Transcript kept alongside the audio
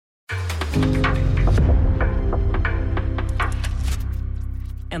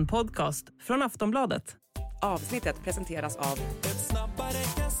En podcast från Aftonbladet. Avsnittet presenteras av Ett snabbare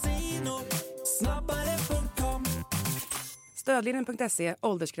casino, snabbare.com. Stödlinjen.se,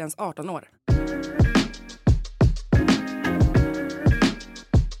 åldersgräns 18 år.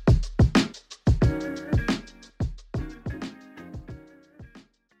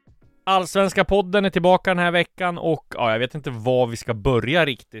 Allsvenska podden är tillbaka den här veckan och jag vet inte var vi ska börja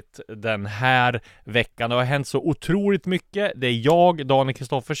riktigt den här veckan. Det har hänt så otroligt mycket. Det är jag,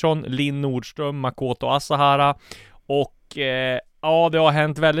 Kristoffersson, Linn Nordström, Makoto Asahara och det har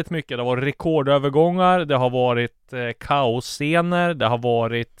hänt väldigt mycket. Det har varit rekordövergångar, det har varit kaosscener, det har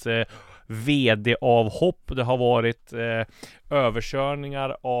varit vd-avhopp, det har varit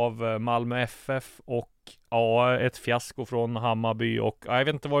överkörningar av Malmö FF och ett fiasko från Hammarby och jag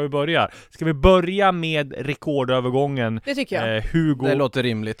vet inte var vi börjar. Ska vi börja med rekordövergången? Det tycker jag. Det låter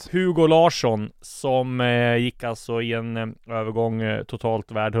rimligt. Hugo Larsson som gick alltså i en övergång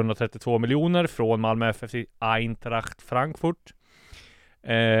totalt värd 132 miljoner från Malmö FF till Eintracht Frankfurt.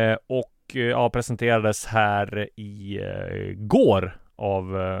 Presenterades här i går av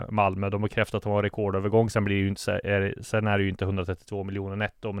Malmö. De har bekräftat att de har rekordövergång. Sen är det ju inte 132 miljoner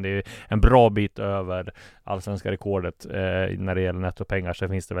netto, men det är en bra bit över allsvenska rekordet när det gäller nettopengar. Så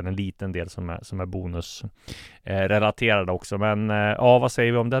finns det väl en liten del som är bonus relaterade också. Men vad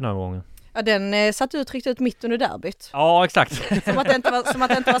säger vi om den övergången? Ja, den satt uttryckt ut mitt under derbyt. Ja, exakt. Som att det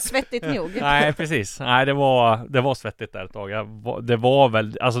inte var svettigt nog. Nej, precis. Nej, det var svettigt där ett tag. Det var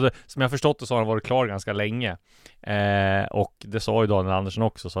väl, alltså som jag förstått det så har han varit klar ganska länge. Och det sa ju Daniel Andersson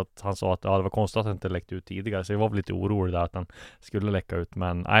också, så att han sa att det var konstigt att han inte läckte ut tidigare. Så jag var väl lite orolig där att han skulle läcka ut.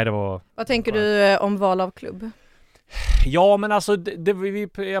 Men nej, det var... Vad tänker du om val av klubb? Ja, men alltså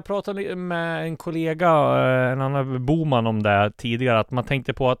jag pratade med en kollega, en annan Boman, om det tidigare, att man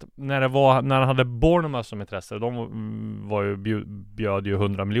tänkte på att när han hade Bournemouth som intresse, de var ju bjöd ju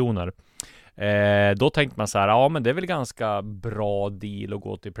 100 miljoner. Då tänkte man så här, men det är väl ganska bra deal att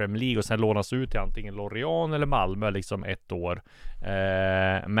gå till Premier League och sen lånas ut till antingen Lorient eller Malmö liksom ett år.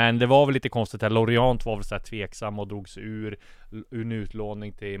 Men det var väl lite konstigt att Lorient var väl så här tveksam och drogs ur en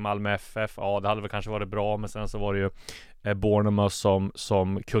utlåning till Malmö FF. Ja, det hade väl kanske varit bra, men sen så var det ju Bournemouth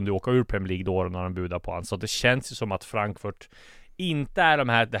som kunde åka ur Premier League då när de budade på han. Så det känns ju som att Frankfurt inte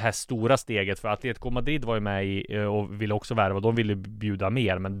är det här stora steget, för Atletico Madrid var ju med och ville också värva, de ville bjuda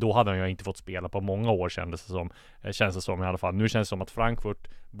mer, men då hade han ju inte fått spela på många år känns det som i alla fall. Nu känns det som att Frankfurt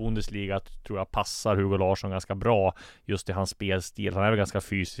Bundesliga tror jag passar Hugo Larsson ganska bra just i hans spelstil. Han är väl ganska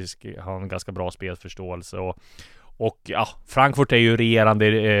fysisk, han har en ganska bra spelförståelse och Frankfurt är ju regerande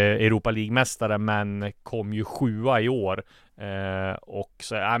Europa League-mästare men kom ju 7:a i år.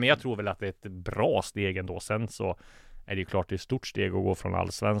 Men jag tror väl att det är ett bra steg ändå. Sen så är det ju klart det är ett stort steg att gå från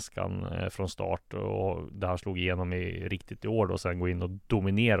Allsvenskan från start och där han slog igenom riktigt i år då, och sen gå in och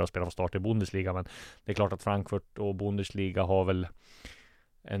dominera och spela från start i Bundesliga. Men det är klart att Frankfurt och Bundesliga har väl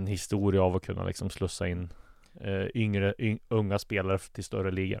en historia av att kunna liksom slussa in unga spelare till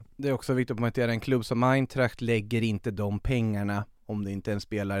större ligor. Det är också viktigt att poängtera, en klubb som Eintracht lägger inte de pengarna om det inte är en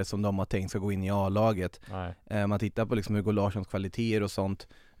spelare som de har tänkt ska gå in i A-laget. Man tittar på liksom Hugo Larssons kvaliteter och sånt.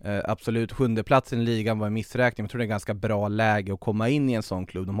 Absolut, 7:e platsen i ligan var en missräkning, men jag tror det är en ganska bra läge att komma in i en sån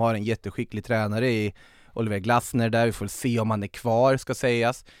klubb. De har en jätteskicklig tränare i Oliver Glasner där, vi får se om han är kvar ska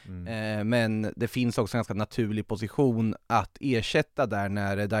sägas. Men det finns också en ganska naturlig position att ersätta där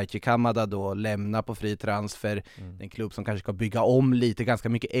när Daichi Kamada då lämnar på fri transfer. En klubb som kanske ska bygga om lite, ganska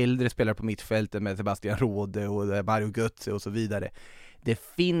mycket äldre spelare på mittfältet med Sebastian Rode och Mario Götze och så vidare. Det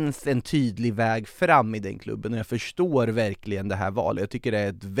finns en tydlig väg fram i den klubben och jag förstår verkligen det här valet. Jag tycker det är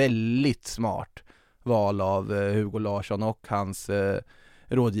ett väldigt smart val av Hugo Larsson och hans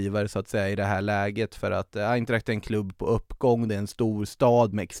rådgivare så att säga i det här läget, för att Eintracht är en klubb på uppgång, det är en stor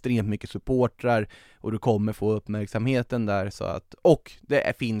stad med extremt mycket supportrar och du kommer få uppmärksamheten där, så att, och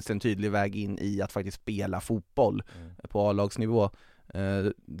det finns en tydlig väg in i att faktiskt spela fotboll på A-lagsnivå.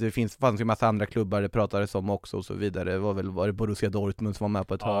 Det fanns ju massa andra klubbar det pratades om också och så vidare. Det var det Borussia Dortmund som var med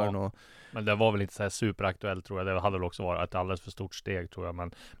på ett hörn. Men det var väl inte så här superaktuellt tror jag. Det hade väl också varit ett alldeles för stort steg tror jag.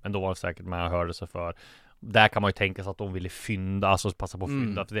 Men då var det säkert med och hörde sig för. Där kan man ju tänka sig att de ville fynda, alltså passa på att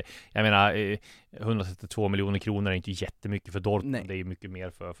fynda. För det, jag menar, 132 miljoner kronor är inte jättemycket för Dortmund. Nej. Det är ju mycket mer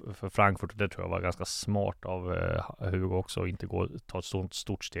för Frankfurt. Och det tror jag var ganska smart av Hugo också, att inte ta ett sånt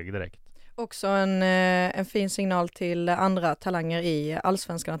stort steg direkt. Också en fin signal till andra talanger i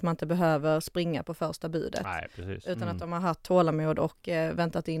Allsvenskan att man inte behöver springa på första budet. Nej, precis. Utan att de har haft tålamod och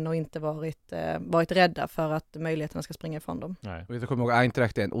väntat in och inte varit rädda för att möjligheterna ska springa ifrån dem. Nej. Och jag kommer ihåg,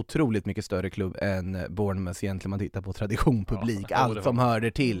 Eintracht är en otroligt mycket större klubb än Bournemouth egentligen, man tittar på tradition, publik, allt som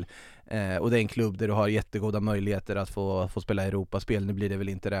hörde till. Och det är en klubb där du har jättegoda möjligheter att få spela Europaspel. Nu blir det väl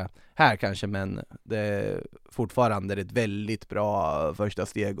inte det här kanske, men det är fortfarande ett väldigt bra första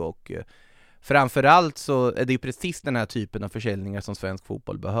steg, och framförallt så är det ju precis den här typen av försäljningar som svensk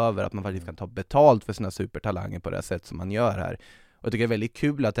fotboll behöver, att man faktiskt kan ta betalt för sina supertalanger på det sätt som man gör här. Och jag tycker det är väldigt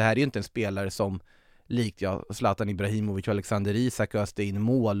kul att det här är ju inte en spelare som likt Zlatan Ibrahimovic och Alexander Isak öste in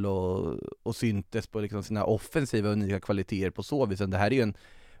mål och syntes på liksom sina offensiva unika kvaliteter på så vis. Det här är ju en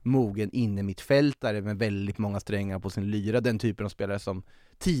mogen innermittfältare med väldigt många strängar på sin lyra, den typen av spelare som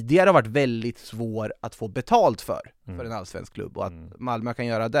tidigare har varit väldigt svår att få betalt för en allsvensk klubb, och att Malmö kan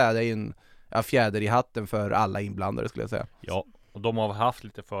göra det är ju en fjäder i hatten för alla inblandade, skulle jag säga. Ja, och de har haft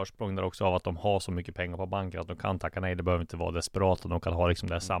lite försprång där också av att de har så mycket pengar på banken att de kan tacka nej. Det behöver inte vara desperat, och de kan ha liksom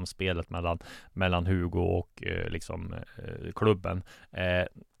det här samspelet mellan Hugo och klubben.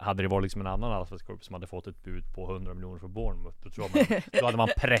 Hade det varit liksom en annan allsvensk klubb som hade fått ett bud på 100 miljoner för Bournemouth, då hade man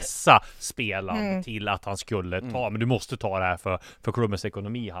pressa spelaren till att han skulle ta, men du måste ta det här för klubbens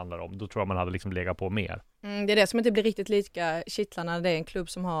ekonomi handlar om. Då tror jag man hade liksom legat på mer. Det är det som inte blir riktigt lika kittlande. Det är en klubb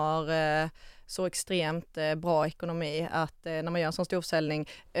som har så extremt bra ekonomi att när man gör en sån stor försäljning,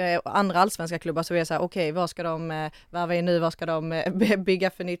 andra allsvenska klubbar, så är det så här, okej, vad ska de värva in nu, vad ska de bygga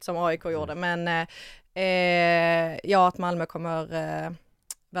för nytt som AIK gjorde, men att Malmö kommer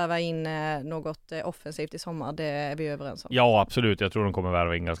värva in något offensivt i sommar, det är vi överens om. Ja, absolut. Jag tror de kommer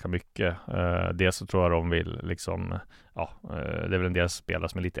värva in ganska mycket. Dels så tror jag de vill liksom, det är väl en del spelare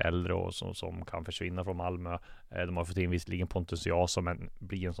som är lite äldre och som kan försvinna från Malmö. De har fått in visserligen Pontus Jason, men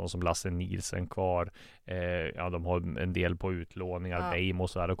blir en sån som Lasse Nielsen kvar. De har en del på utlåningar. Beim och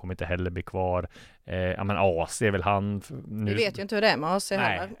så här, de kommer inte heller bli kvar. Men AC är väl han nu. Vi vet ju inte hur det är med AC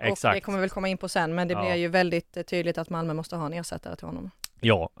heller. Exakt. Och det kommer väl komma in på sen, men det blir ju väldigt tydligt att Malmö måste ha en ersättare till honom.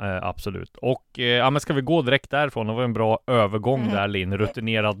 Ja, absolut. Och men ska vi gå direkt därifrån? Det var en bra övergång där, Linn.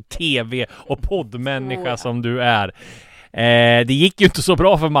 Rutinerad tv- och poddmänniska som du är. Det gick ju inte så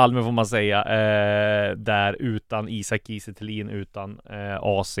bra för Malmö, får man säga. Där utan Isak Kiese Thelin, utan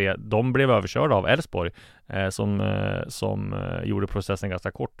AC. De blev överkörda av Elfsborg som gjorde processen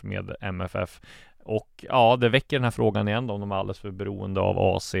ganska kort med MFF. Och det väcker den här frågan igen om de är alldeles för beroende av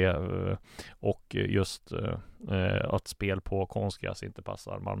AC och just att spel på konstgräs inte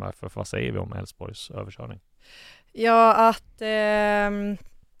passar Malmö FF. Vad säger vi om Elfsborgs överkörning? Ja, att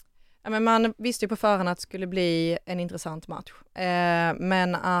men man visste ju på förhand att det skulle bli en intressant match.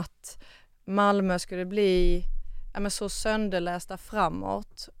 Men att Malmö skulle bli så sönderlästa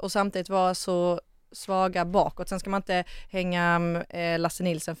framåt och samtidigt vara så svaga bakåt. Sen ska man inte hänga Lasse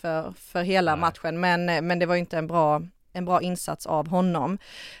Nielsen för hela matchen, men det var ju inte en bra insats av honom.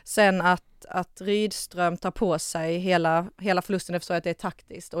 Sen att Rydström tar på sig hela förlusten, det förstår jag att det är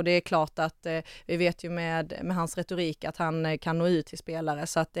taktiskt, och det är klart att vi vet ju med hans retorik att han kan nå ut till spelare,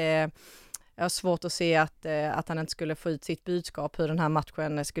 så att det är svårt att se att han inte skulle få ut sitt budskap hur den här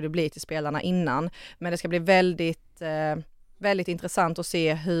matchen skulle bli till spelarna innan. Men det ska bli väldigt, väldigt intressant att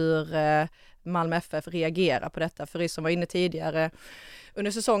se hur Malmö FF reagerar på detta. För som var inne tidigare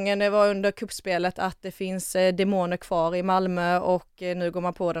under säsongen, det var under kuppspelet, att det finns demoner kvar i Malmö, och nu går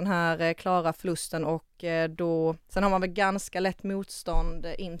man på den här klara förlusten, och sen har man väl ganska lätt motstånd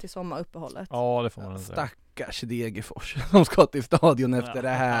in till sommaruppehållet. Ja, det får man säga. Stackars Degerfors som ska till stadion efter det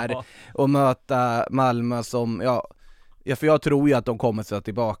här och möta Malmö som, för jag tror ju att de kommer sig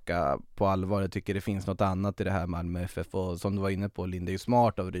tillbaka på allvar. Jag tycker det finns något annat i det här Malmö FF, och som du var inne på, Linn, det är ju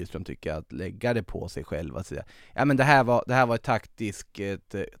smart av Rydström, tycker jag, att lägga det på sig själv att säga, men det här var ett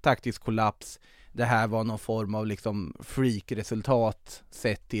taktisk kollaps. Det här var någon form av liksom freak-resultat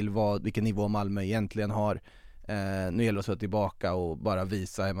sett till vilken nivå Malmö egentligen har. Nu gäller det att sätta tillbaka och bara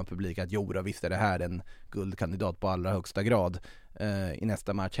visa hemmapublik att visst är det här en guldkandidat på allra högsta grad. I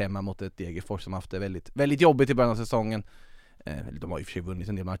nästa match hemma mot ett Degerfors som haft det väldigt, väldigt jobbigt i början av säsongen. De har ju för sig vunnit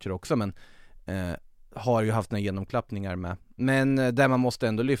en del matcher också, men har ju haft några genomklappningar med. Men där man måste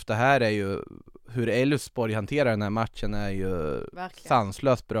ändå lyfta här är ju hur Elfsborg hanterar den här matchen är ju verkligen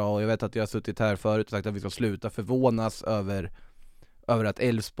sanslöst bra, och jag vet att jag har suttit här förut och sagt att vi ska sluta förvånas över att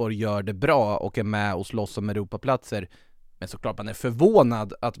Elfsborg gör det bra och är med och slåss om Europaplatser. Men såklart man är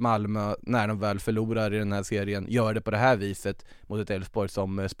förvånad att Malmö, när de väl förlorar i den här serien, gör det på det här viset mot ett Elfsborg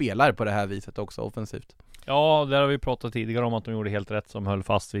som spelar på det här viset också offensivt. Ja, där har vi pratat tidigare om att de gjorde helt rätt som höll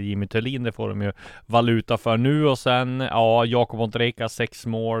fast vid Jimmy Thelin. Det får de ju valuta för nu. Och sen, Jakob Ondrejka 6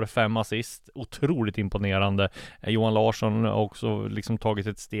 mål, 5 assist. Otroligt imponerande. Johan Larsson har också liksom tagit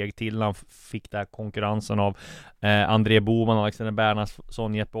ett steg till. Han fick där konkurrensen av André Boman, Alexander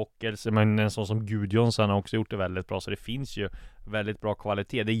Bernhardsson, Jeppe Ockels. Men en sån som Gudjonsson har också gjort det väldigt bra. Så det finns ju väldigt bra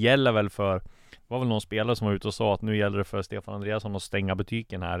kvalitet. Det gäller väl för Det var väl någon spelare som var ute och sa att nu gäller det för Stefan Andreasson att stänga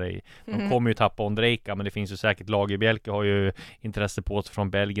butiken här. De kommer ju tappa Ondrejka, men det finns ju säkert Lagerbjälke har ju intresse på sig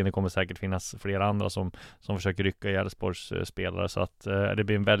från Belgien. Det kommer säkert finnas flera andra som försöker rycka i Elfsborgs spelare. Så att det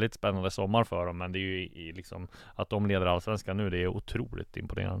blir en väldigt spännande sommar för dem. Men det är ju liksom att de leder Allsvenska nu, det är otroligt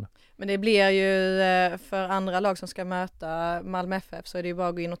imponerande. Men det blir ju för andra lag som ska möta Malmö FF, så är det ju bara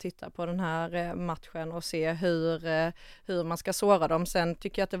att gå in och titta på den här matchen och se hur man ska såra dem. Sen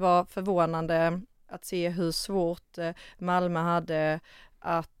tycker jag att det var förvånande att se hur svårt Malmö hade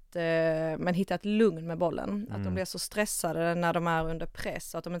att hitta ett lugn med bollen. Att de blir så stressade när de är under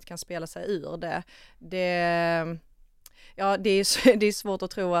press, att de inte kan spela sig ur det. Det är svårt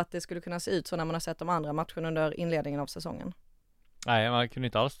att tro att det skulle kunna se ut så när man har sett de andra matcherna under inledningen av säsongen. Nej, man kunde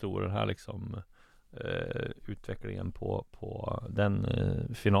inte alls tro den här liksom utvecklingen på den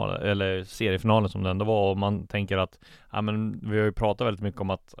finalen, eller seriefinalen som den ändå var. Och man tänker att vi har ju pratat väldigt mycket om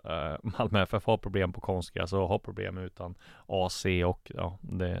att Malmö FF har problem på konstgräs och har problem utan AC, och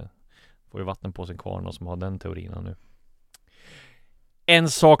det får ju vatten på sin kvarn som har den teorin nu. En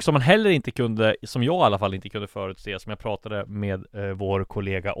sak som man heller inte kunde, som jag i alla fall inte kunde förutse, som jag pratade med vår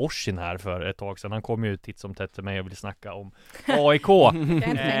kollega Orsin här för ett tag sedan. Han kom ju titt som tätt till mig och ville snacka om AIK.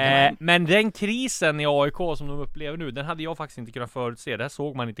 Men den krisen i AIK som de upplever nu, den hade jag faktiskt inte kunnat förutse. Det här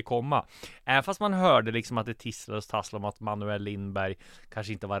såg man inte komma. Även fast man hörde liksom att det tisslades om att Manuel Lindberg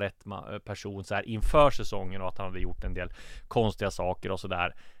kanske inte var rätt person så här inför säsongen och att han hade gjort en del konstiga saker och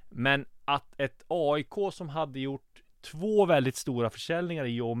sådär. Men att ett AIK som hade gjort 2 väldigt stora försäljningar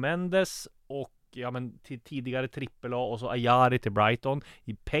i Joe Mendes och till tidigare AAA och så Ayari till Brighton,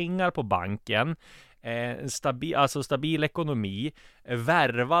 i pengar på banken, en stabil ekonomi,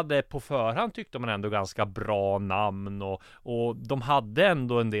 värvade på förhand tyckte man ändå ganska bra namn och de hade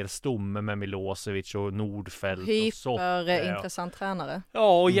ändå en del stomme med Milosevic och Nordfeldt och Sotte. Intressant tränare.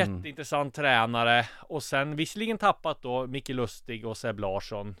 Ja, och jätteintressant tränare. Och sen visserligen tappat då Micke Lustig och Seb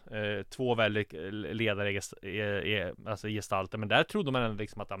Larsson, 2 väldigt ledare gestalter, men där trodde man ändå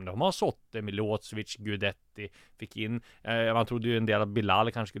liksom att de har Sotte, Milosevic, Gudetti fick in. Man trodde ju en del att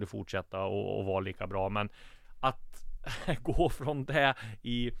Bilal kanske skulle fortsätta och vara lika bra, men att gå från det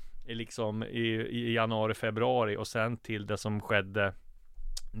i januari, februari och sen till det som skedde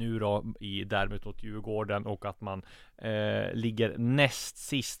nu då i derbyt mot Djurgården, och att man ligger näst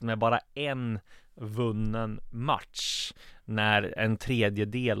sist med bara en vunnen match när en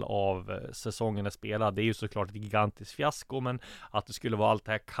tredjedel av säsongen är spelad. Det är ju såklart ett gigantiskt fiasko, men att det skulle vara allt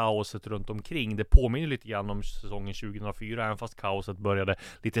det här kaoset runt omkring, det påminner lite grann om säsongen 2004, även fast kaoset började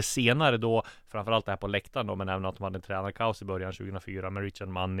lite senare då, framförallt det här på läktaren då, men även att de hade en tränarkaos i början 2004 med Richard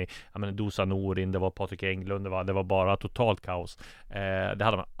Money, Dusan Norin, det var Patrik Englund, det var bara totalt kaos. Det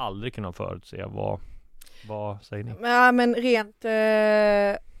hade man aldrig kunnat förutse. Vad säger ni? Ja, men rent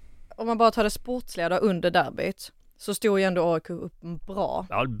om man bara tar det sportsliga då, under derbyt, så stod ju ändå AIK upp bra.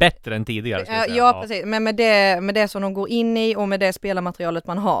 Ja, bättre än tidigare. Ja, precis. Men med det som de går in i och med det spelarmaterialet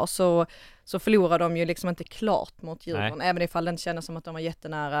man har, så förlorar de ju liksom inte klart mot Djurgården. Nej. Även ifall det inte känns som att de var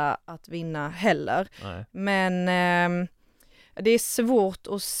jättenära att vinna heller. Nej. Men det är svårt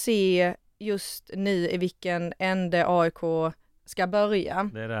att se just nu i vilken ände AIK ska börja.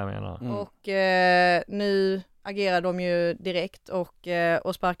 Det är det jag menar. Och nu agerade de ju direkt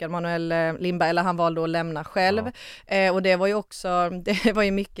och sparkade Manuel Lindberg, eller han valde att lämna själv. Ja. Och det var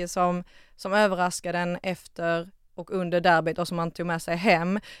ju mycket som överraskade den efter och under derbyt och som man tog med sig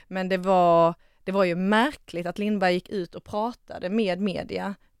hem. Men det var ju märkligt att Lindberg gick ut och pratade med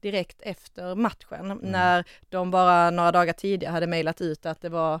media direkt efter matchen, när de bara några dagar tidigare hade mejlat ut att det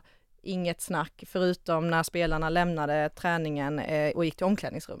var inget snack förutom när spelarna lämnade träningen och gick till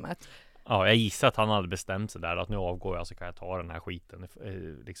omklädningsrummet. Ja, jag gissar att han hade bestämt sig där att nu avgår jag, så kan jag ta den här skiten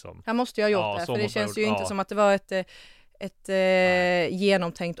liksom. Han måste ju ha gjort det, för det känns ju inte som att det var ett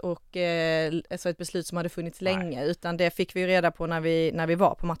genomtänkt och alltså ett beslut som hade funnits länge, utan det fick vi ju reda på när vi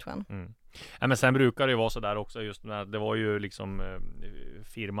var på matchen. Ja, men sen brukar det ju vara så där också, just när det var ju liksom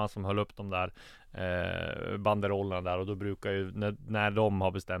firman som höll upp de där banderollerna där, och då brukar ju när de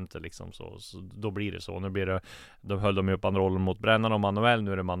har bestämt sig liksom, så då blir det så. Nu blir det, de höll de upp banderollen mot Brännan och Manuel,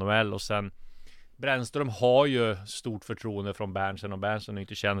 nu är det Manuel, och sen Brännström har ju stort förtroende från Berntsen, och Berntsen är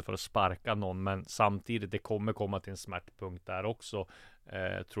inte känd för att sparka någon, men samtidigt det kommer komma till en smärtpunkt där också,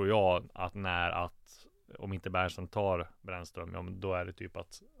 tror jag, att om inte Berntsen tar Brännström, då är det typ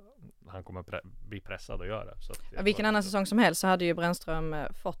att han kommer bli pressad att göra det. Så att vilken annan säsong som helst så hade ju Brännström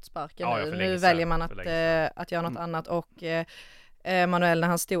fått sparken. Nu väljer man att göra något annat, och Manuel, när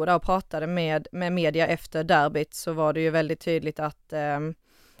han stod där och pratade med media efter derbyt, så var det ju väldigt tydligt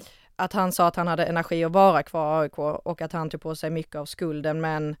att att han sa att han hade energi att vara kvar i AIK och att han tog på sig mycket av skulden,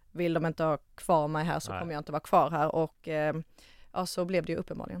 men vill de inte ha kvar mig här så kommer jag inte vara kvar här, och ja, så blev det ju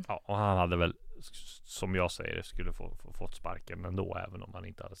uppenbarligen. Ja, och han hade väl, som jag säger, skulle fått sparken ändå, även om han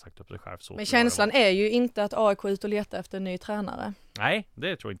inte hade sagt upp sig själv. Så men känslan är ju inte att AIK är ut och letar efter en ny tränare. Nej,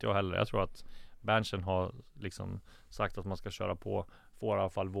 det tror inte jag heller. Jag tror att Berntsen har liksom sagt att man ska köra på, får i alla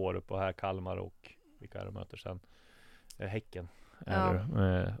fall vår upp och här Kalmar och vilka är det möter sen? Häcken.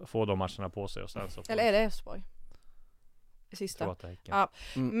 Eller få de matcherna på sig och sen så eller är det Elfsborg? Det sista. Ja.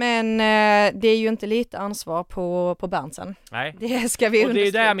 Men det är ju inte lite ansvar på Berntsen. Nej. Det ska vi och det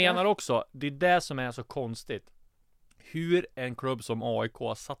är det jag menar också. Det är det som är så konstigt. Hur en klubb som AIK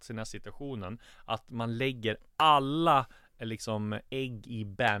har satt sig i den här situationen, att man lägger alla liksom ägg i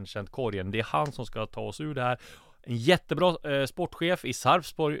Berntsen-korgen. Det är han som ska ta oss ur det här. En jättebra sportchef i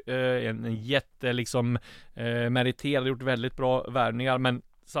Sarpsborg, en jätte liksom meriterad, gjort väldigt bra värvningar, men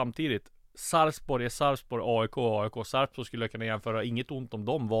samtidigt Sarpsborg är Sarpsborg, AIK. Sarpsborg skulle jag kunna jämföra, inget ont om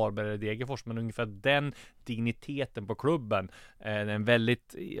dem, Varberg eller Degerfors, men ungefär den digniteten på klubben. En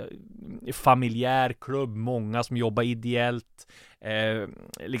väldigt familjär klubb, många som jobbar ideellt,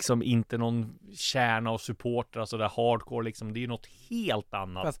 liksom inte någon kärna och supportrar, alltså där hardcore liksom, det är ju något helt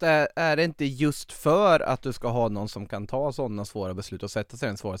annat. Fast är det inte just för att du ska ha någon som kan ta sådana svåra beslut och sätta sig i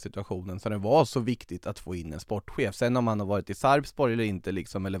den svåra situationen, så det var så viktigt att få in en sportchef. Sen om han har varit i Sarpsborg eller inte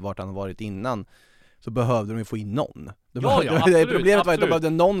liksom, eller vart han har varit innan, så behövde de ju få in någon. Absolut, problemet var att de behövde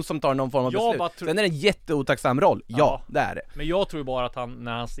någon som tar någon form av beslut. Sen är det en jätteotacksam roll. Ja, det är det. Men jag tror bara att han,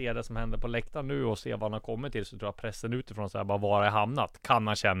 när han ser det som händer på läktaren nu och ser vad han har kommit till, så tror jag pressen utifrån så här, bara var är hamnat, kan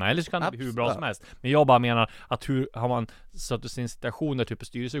han känna, eller så kan det bli hur bra som helst. Men jag bara menar att hur har man satt sin situation där typ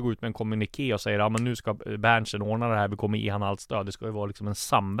styrelsen går ut med en kommuniké och säger ja men nu ska Berntsen ordna det här, vi kommer ge han allt stöd. Det ska ju vara liksom en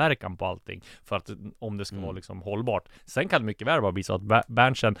samverkan på allting för att om det ska vara liksom hållbart. Sen kan det mycket väl bara bli så att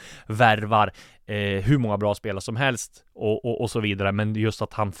Berntsen värvar hur många bra spelare som helst och så vidare, men just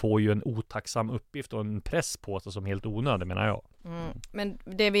att han får ju en otacksam uppgift och en press på sig som helt onödig, menar jag. Men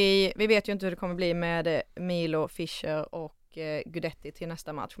det vi vet ju inte hur det kommer bli med Milo, Fischer och Gudetti till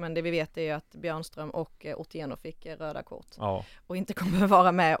nästa match, men det vi vet är ju att Björnström och Otieno fick röda kort och inte kommer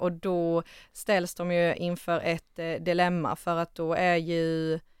vara med, och då ställs de ju inför ett dilemma, för att då är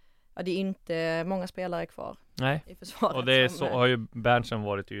ju det är inte många spelare kvar. Nej. I försvaret. Och det är så har ju Berntsen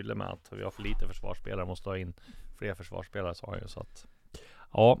varit tydlig med att vi har för lite försvarsspelare, måste ha in fler försvarsspelare, sa han ju, så att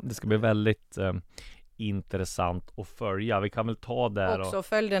ja, det ska bli väldigt intressant att följa. Vi kan väl ta där också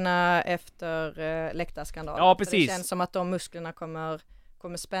följderna efter läktarskandalen. Ja, precis. Det känns som att de musklerna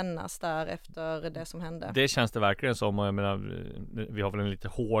kommer spännas där efter det som hände. Det känns det verkligen som, och jag menar, vi har väl en lite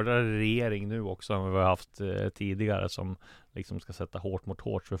hårdare regering nu också än vi har haft tidigare, som liksom ska sätta hårt mot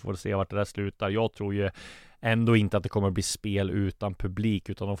hårt, så vi får väl se vart det där slutar. Jag tror ju ändå inte att det kommer bli spel utan publik,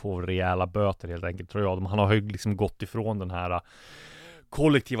 utan de får rejäla böter helt enkelt, tror jag. Han har ju liksom gått ifrån den här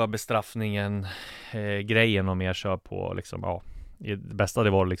kollektiva bestraffningen grejen och mer kör på liksom, det bästa, det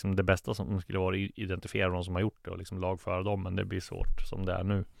var liksom det bästa som skulle vara identifiera de som har gjort det och liksom lagföra dem, men det blir svårt som det är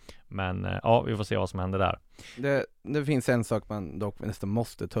nu. Men vi får se vad som händer där. Det finns en sak man dock nästan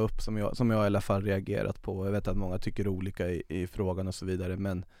måste ta upp som jag i alla fall reagerat på. Jag vet att många tycker olika i frågan och så vidare,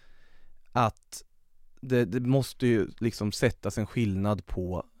 men att det måste ju liksom sättas en skillnad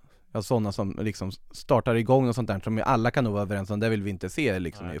på sådana som liksom startar igång och sånt där, som alla kan nog vara överens om, det vill vi inte se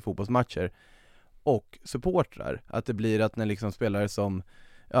liksom i fotbollsmatcher, och supportrar. Att det blir att när liksom spelare som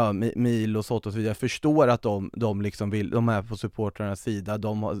Mil och sånt och så vidare förstår att de liksom vill, de är på supportrarnas sida,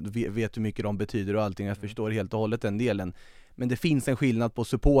 vet hur mycket de betyder och allting, jag förstår helt och hållet den delen. Men det finns en skillnad på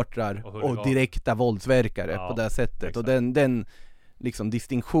supportrar och direkta våldsverkare på det sättet. Exakt. Och den liksom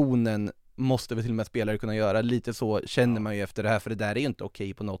distinktionen måste väl till och med spelare kunna göra. Lite så känner man ju efter det här, för det där är ju inte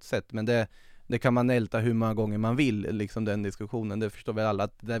okej på något sätt. Men det kan man älta hur många gånger man vill, liksom den diskussionen. Det förstår väl alla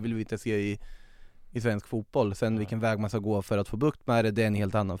att det där vill vi inte se i svensk fotboll. Sen vilken väg man ska gå för att få bukt med det är en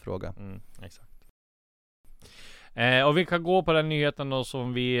helt annan fråga. Exakt. Och vi kan gå på den nyheten då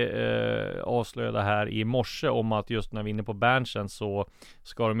som vi avslöjade här i morse, om att just när vi är inne på Berntsen så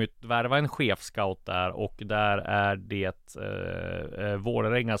ska de värva en chefscout där, och där är det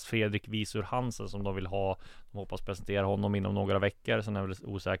Vålerengas Fredrik Visur Hansen som de vill ha. De hoppas presentera honom inom några veckor, sen är det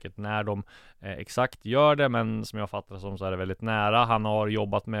osäkert när de exakt gör det, men som jag fattar som så är det väldigt nära. Han har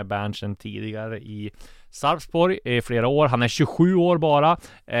jobbat med Berntsen tidigare i Sarpsborg i flera år. Han är 27 år bara.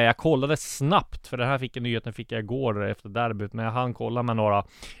 Jag kollade snabbt, för den här nyheten fick jag igår efter derbyt, men han kollade med några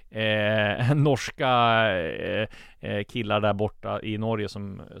norska killar där borta i Norge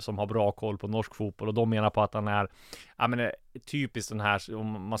som har bra koll på norsk fotboll, och de menar på att han är typiskt den här,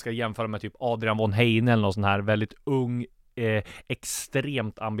 om man ska jämföra med typ Adrian von Heine eller någon sån här väldigt ung,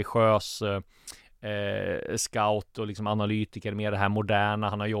 extremt ambitiös scout och liksom analytiker med det här moderna.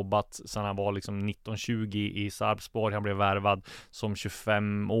 Han har jobbat sedan han var liksom 19-20 i Sarpsborg. Han blev värvad som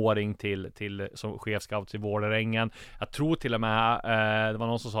 25-åring till som chefscout i Vårderingen. Jag tror till och med det var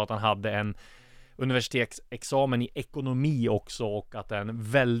någon som sa att han hade en universitetsexamen i ekonomi också och att det är en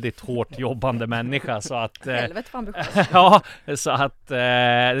väldigt hårt jobbande människa så att helvete vad ambitiös. ja, så att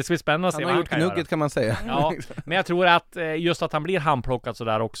det ska bli spännande att se vad han kan göra. Kan man säga. Ja, men jag tror att just att han blir handplockad så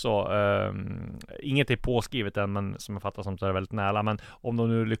där också inget är påskrivet än, men som jag fattar som så är det väldigt nära, men om de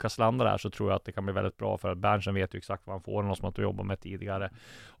nu lyckas landa där så tror jag att det kan bli väldigt bra, för att Berntsen vet ju exakt vad han får, någon som att jobba med tidigare,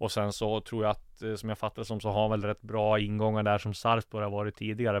 och sen så tror jag att som jag fattar som så har han väl rätt bra ingångar där som Sarpsborg har varit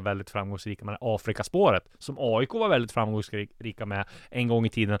tidigare, väldigt framgångsrika med Afrikaspåret som AIK var väldigt framgångsrika med en gång i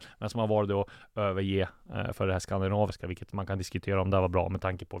tiden, men som har varit då överge för det här skandinaviska, vilket man kan diskutera om det var bra med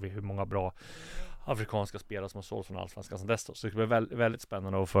tanke på hur många bra afrikanska spelare som har sålt från Allsvenska sedan dess. Så det blir väldigt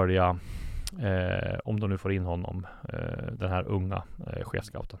spännande att följa om de nu får in honom, den här unga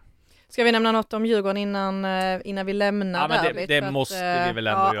chefscouten. Ska vi nämna något om Djurgården innan vi lämnar derbyt? Det måste vi väl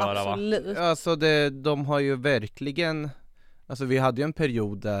ändå göra, absolut. va? Alltså de har ju verkligen, alltså vi hade ju en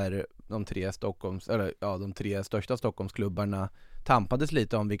period där de tre största Stockholmsklubbarna tampades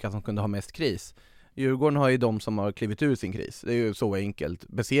lite om vilka som kunde ha mest kris. Djurgården har ju de som har klivit ur sin kris. Det är ju så enkelt.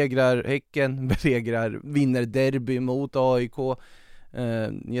 Besegrar Häcken, vinner derby mot AIK.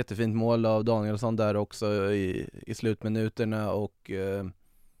 Jättefint mål av Danielsson där också i slutminuterna, och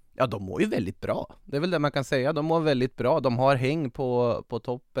ja, de mår ju väldigt bra. Det är väl det man kan säga. De mår väldigt bra. De har häng på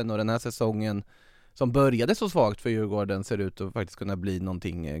toppen, och den här säsongen som började så svagt för Djurgården ser ut att faktiskt kunna bli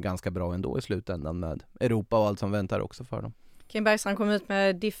någonting ganska bra ändå i slutändan, med Europa och allt som väntar också för dem. Kim Bergstrand kom ut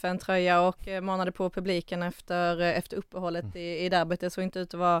med Diffen-tröja och manade på publiken efter uppehållet i derbyt. Det såg inte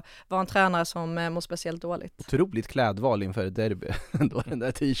ut att vara en tränare som mår speciellt dåligt. Otroligt klädval inför derby. Då den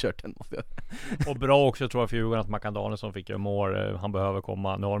där t-shirten. Och bra också tror jag för Djurgården att Makoto Asahara fick mål. Han behöver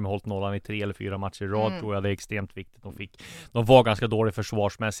komma. Nu har de hållit nollan i 3 eller 4 matcher i rad, tror jag. Det är extremt viktigt. De var ganska dåliga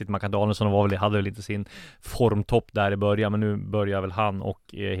försvarsmässigt. Makoto Asahara hade väl inte sin formtopp där i början, men nu börjar väl han och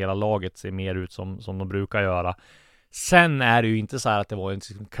hela laget se mer ut som de brukar göra. Sen är det ju inte så här att det var en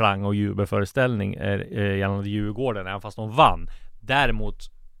klang- och jubelföreställning gällande Djurgården, även fast de vann. Däremot,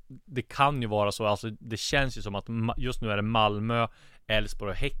 det kan ju vara så, alltså det känns ju som att just nu är det Malmö,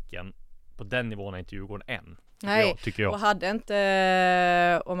 Elfsborg och Häcken. På den nivån är inte Djurgården än. Tycker jag. Och hade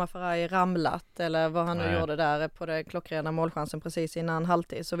inte Omar Faraj ramlat, eller vad han nu gjorde där på den klockrena målchansen precis innan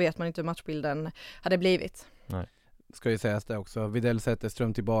halvtid, så vet man inte hur matchbilden hade blivit. Nej. Ska ju sägas det också. Videll sätter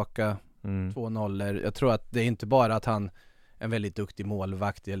Ström tillbaka. 2-0. Jag tror att det är inte bara att han är en väldigt duktig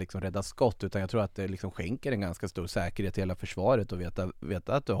målvakt i liksom rädda skott, utan jag tror att det liksom skänker en ganska stor säkerhet till hela försvaret, och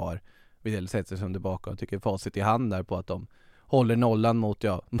veta att du har Videll sätter sig tillbaka, och tycker facit i hand där på att de håller nollan mot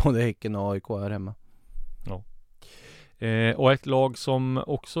både Häcken och AIK här hemma. Ja. Och ett lag som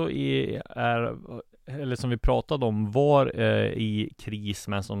också är eller som vi pratade om var i kris,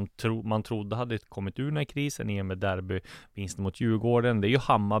 men som man trodde hade kommit ur den här krisen i och med derbyvinsten mot Djurgården. Det är ju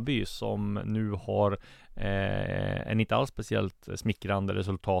Hammarby som nu har en inte alls speciellt smickrande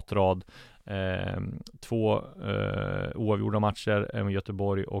resultatrad. 2 oavgjorda matcher med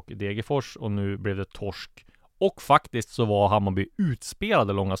Göteborg och Degerfors, och nu blev det torsk. Och faktiskt så var Hammarby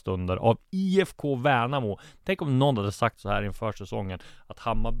utspelade långa stunder av IFK Värnamo. Tänk om någon hade sagt så här inför säsongen, att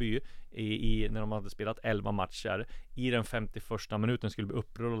Hammarby när de hade spelat 11 matcher i den 51:a minuten skulle bli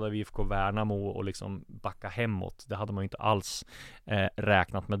upprullade av IFK Värnamo och liksom backa hemåt. Det hade man ju inte alls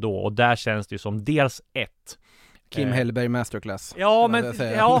räknat med då. Och där känns det ju som dels Kim Hellberg masterclass. Ja,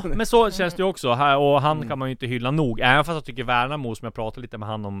 men så känns det ju också här, och han kan man ju inte hylla nog. Även fast jag tycker Värnamo, som jag pratade lite med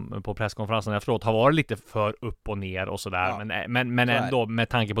han om på presskonferensen efteråt, har varit lite för upp och ner och sådär. Ja, men ändå, med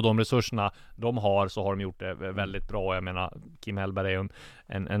tanke på de resurserna de har, så har de gjort det väldigt bra. Jag menar, Kim Hellberg är ju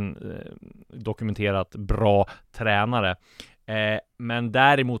en dokumenterat bra tränare. Men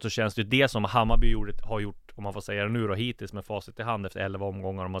däremot så känns det som Hammarby har gjort, om man får säga det nu då, hittills med facit i hand efter 11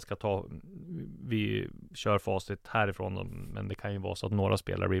 omgångar, om man ska vi kör facit härifrån, men det kan ju vara så att några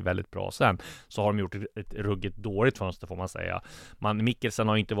spelare blir väldigt bra sen, så har de gjort ett ruggigt dåligt fönster, får man säga. Mikkelsen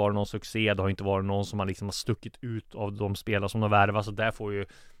har inte varit någon succé, det har inte varit någon som har liksom stuckit ut av de spelare som de värvar, så där får ju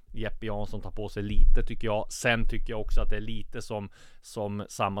Jeppe Jansson tar på sig lite, tycker jag. Sen tycker jag också att det är lite som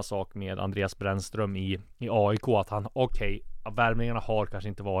samma sak med Andreas Brännström i AIK, att han, värvningarna har kanske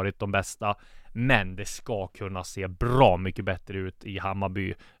inte varit de bästa, men det ska kunna se bra mycket bättre ut i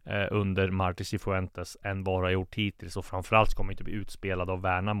Hammarby under Martí Cifuentes än vad det har gjort hittills, och framförallt ska man inte bli utspelad av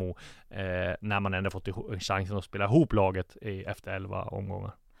Värnamo när man ändå fått chansen att spela ihop laget efter 11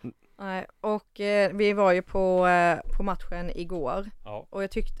 omgångar. Nej, och vi var ju på matchen igår. Ja. Och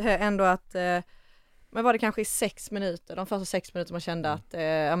jag tyckte ändå att men var det kanske i 6 minuter, de första 6 minuter man kände att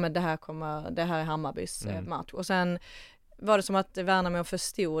men det här är Hammarbys match. Och sen var det som att Värnamo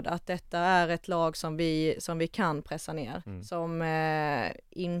förstod att detta är ett lag som vi kan pressa ner.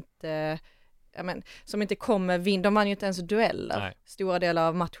 Som inte kommer vinna. De vann ju inte ens dueller stora delar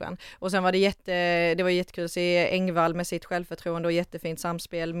av matchen. Och sen var det var jättekul att se Engvall med sitt självförtroende och jättefint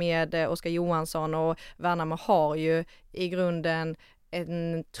samspel med Oskar Johansson, och Värnamo har ju i grunden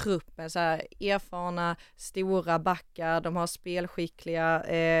en trupp med så här erfarna, stora backar. De har ett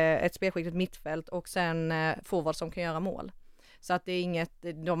spelskickligt mittfält och sen forward som kan göra mål. Så att det är inget,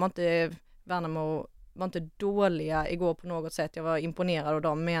 Värnamo var inte dåliga igår på något sätt. Jag var imponerad av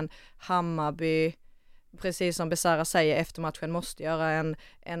dem, men Hammarby, precis som Besara säger efter matchen, måste göra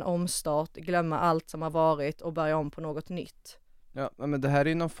en omstart, glömma allt som har varit och börja om på något nytt. Ja, men det här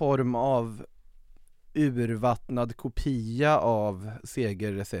är någon form av urvattnad kopia av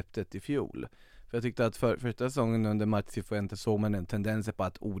segerreceptet i fjol. För jag tyckte att första säsongen under Makoto Asahara såg man en tendens på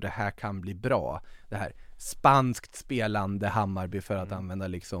att det här kan bli bra. Det här spanskt spelande Hammarby, för att använda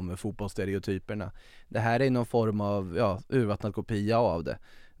liksom fotbollsstereotyperna. Det här är någon form av urvattnad kopia av det.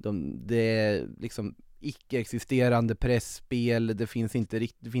 Det är liksom icke-existerande pressspel. Det finns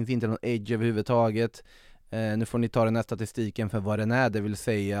inte någon edge överhuvudtaget. Nu får ni ta den här statistiken för vad den är, det vill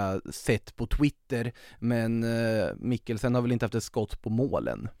säga sett på Twitter, men Mikkelsen har väl inte haft ett skott på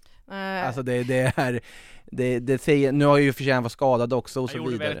målen. Alltså det säger, nu har ju för sig han var skadad också och så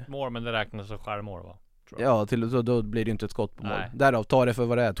vidare. Han gjorde väl ett mål, men det räknas som skärmål, va? Ja, då blir det ju inte ett skott på mål. Därav tar det för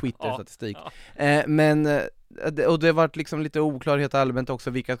vad det är, Twitter-statistik. Men och det har varit liksom lite oklarhet allmänt också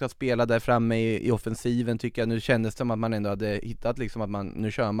vilka ska spela där framme i offensiven, tycker jag. Nu kändes det som att man ändå hade hittat liksom att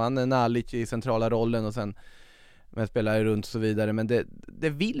nu kör man Nalic i centrala rollen och sen med spelare runt och så vidare, men det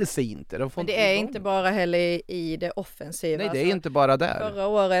vill sig inte. Men det är inte bara heller i det offensiva. Nej, det är inte bara där. Förra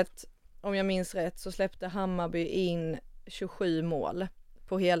året, om jag minns rätt, så släppte Hammarby in 27 mål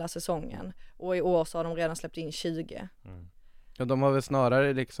på hela säsongen. Och i år så har de redan släppt in 20. Ja, de har väl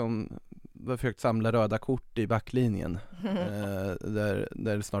snarare liksom försökt samla röda kort i backlinjen.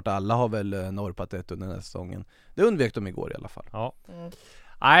 Där snart alla har väl norpat ett under den här säsongen. Det undvek de igår i alla fall. Ja.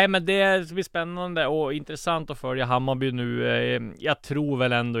 Nej, men det blir spännande och intressant att följa Hammarby nu. Jag tror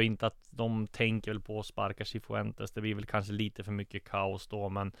väl ändå inte att de tänker väl på att sparka Cifuentes. Det blir väl kanske lite för mycket kaos då,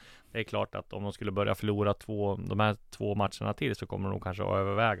 men det är klart att om de skulle börja förlora de här 2 matcherna till så kommer de nog kanske att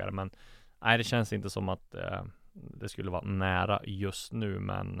överväga det. Men nej, det känns inte som att det skulle vara nära just nu,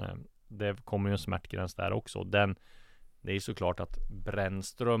 men det kommer ju en smärtgräns där också. Det är såklart att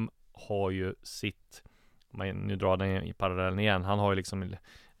Brännström har ju sitt, nu drar den i parallellen igen, han har ju liksom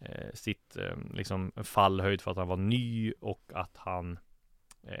sitt liksom fallhöjd för att han var ny och att han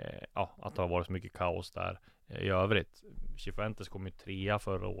att det har varit så mycket kaos där i övrigt. Cifuentes kom ju 3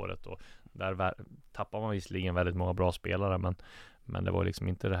 förra året och där tappar man visserligen väldigt många bra spelare, men det var liksom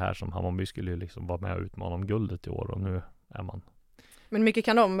inte det här som Hammarby skulle liksom vara med och utmana om guldet i år, och nu är man. Men mycket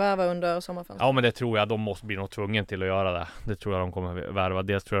kan de värva under sommarfönstret? Ja, men det tror jag. De måste bli nog tvungen till att göra det. Det tror jag de kommer värva.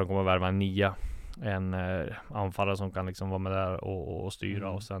 Dels tror jag de kommer värva en 9. En anfallare som kan liksom vara med där och styra.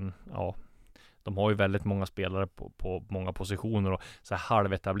 Och sen, de har ju väldigt många spelare på många positioner och så här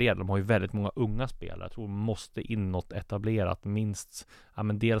halvetablerade. De har ju väldigt många unga spelare. Jag tror de måste in något etablerat. Minst,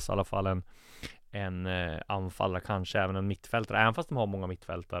 men dels i alla fall en anfallare, kanske även en mittfältare. Även fast de har många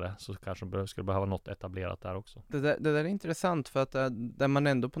mittfältare så kanske de skulle behöva något etablerat där också. Det där är intressant, för att där man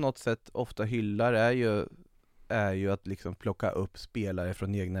ändå på något sätt ofta hyllar är ju att liksom plocka upp spelare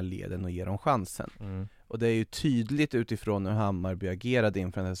från egna leden och ge dem chansen. Och det är ju tydligt utifrån hur Hammarby agerade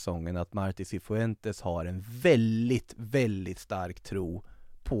inför den här säsongen att Makoto Asahara har en väldigt, väldigt stark tro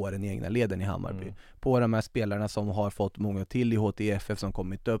på den egna leden i Hammarby. På de här spelarna som har fått många till i HTFF som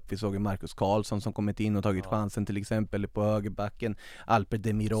kommit upp. Vi såg ju Marcus Karlsson som kommit in och tagit chansen till exempel på högerbacken. Alper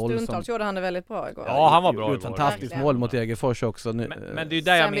Demirol stundtals gjorde han det väldigt bra igår. Ja, han var bra. Ett fantastiskt mål mot Degerfors också. Nu, men det är ju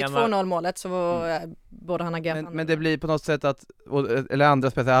där jag menar. Sen vid 2-0-målet så var både han och Gerhan. Men det blir på något sätt att, eller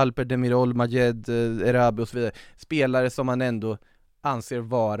andra spelare, Alper Demirol, Majed, Erabi och så vidare. Spelare som man ändå anser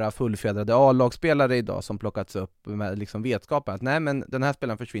vara fullfjädrade A-lagsspelare idag som plockats upp med liksom vetskapen att nej, men den här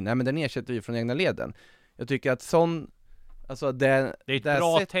spelaren försvinner, nej, men den ersätter vi från egna leden. Jag tycker att det är ett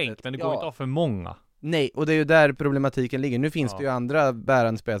bra tänk, men det går inte av för många. Nej, och det är ju där problematiken ligger. Nu finns det ju andra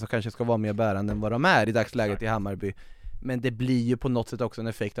bärande spelare som kanske ska vara mer bärande än vad de är i dagsläget i Hammarby. Men det blir ju på något sätt också en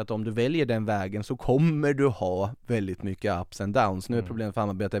effekt att om du väljer den vägen så kommer du ha väldigt mycket ups and downs. Nu är problemet för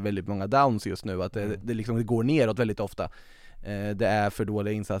Hammarby att det är väldigt många downs just nu, att det går neråt väldigt ofta. Det är för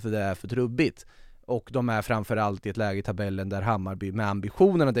dåliga insatser, det är för trubbigt. Och de är framförallt i ett läge i tabellen där Hammarby med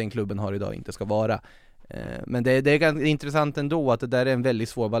ambitionerna den klubben har idag inte ska vara. Men det är ganska intressant ändå att det där är en väldigt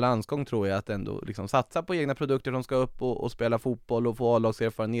svår balansgång, tror jag, att ändå liksom satsa på egna produkter som ska upp och spela fotboll och få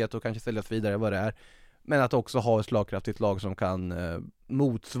A-lagserfarenhet och kanske säljas vidare vad det är. Men att också ha ett slagkraftigt lag som kan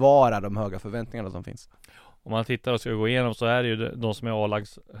motsvara de höga förväntningarna som finns. Om man tittar och ska gå igenom så är det ju de som är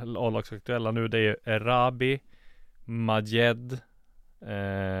A-lagsaktuella nu. Det är ju Erabi, Majed,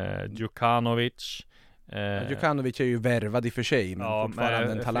 Djukanovic. Djukanovic är ju värvad i och för sig, men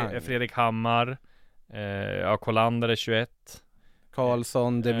fortfarande en talang. Fredrik Hammar, Kolander är 21.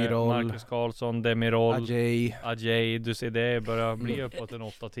 Karlsson, Demirol, Marcus Karlsson, Demirol, Ajay. Du ser det börjar bli uppåt en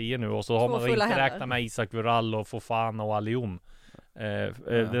 8-10 nu. Och så har man inte räknat med Isak Vural och Fofana och Alium.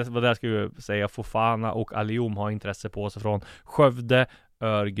 Det var det jag skulle säga. Fofana och Alium har intresse på sig från Skövde,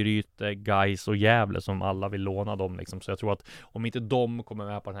 Örgryte, Gais och Gävle, som alla vill låna dem liksom. Så jag tror att om inte de kommer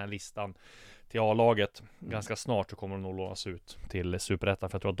med på den här listan till A-laget ganska snart, så kommer de nog lånas ut till Superettan,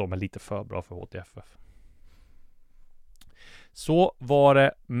 för jag tror att de är lite för bra för HTFF. Så var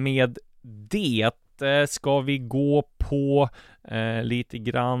det med det. Ska vi gå på lite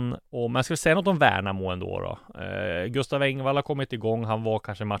grann om, jag ska säga något om Värnamo ändå då. Gustav Engvall har kommit igång. Han var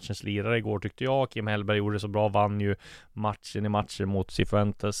kanske matchens lirare igår, tyckte jag. Kim Hellberg gjorde det så bra, vann ju matcher mot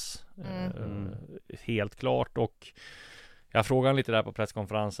Cifuentes. Helt klart. Och jag frågade lite där på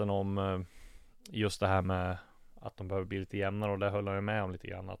presskonferensen om just det här med att de behöver bli lite jämnare, och det höll han med om lite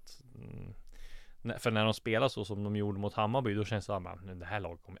grann att för när de spelar så som de gjorde mot Hammarby, då känns det att det här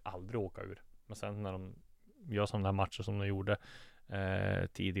laget kommer aldrig åka ur. Men sen när de gör sådana här matcher som de gjorde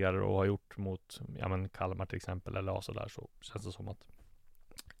tidigare och har gjort mot Kalmar till exempel, eller så där, så känns det som att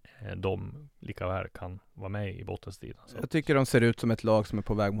de lika väl kan vara med i bottenstriden. Jag tycker de ser ut som ett lag som är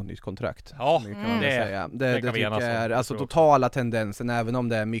på väg mot nytt kontrakt. Ja, kan man säga. Det kan tycker jag är, alltså totala tendensen, även om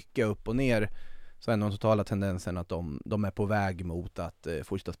det är mycket upp och ner, så är den totala tendensen att de är på väg mot att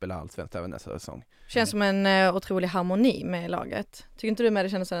fortsätta spela Allsvenska även nästa säsong. Känns som en otrolig harmoni med laget. Tycker inte du med det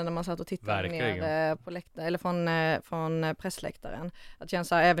kändes när man satt och tittade ner på läktaren, eller från pressläktaren? Att känns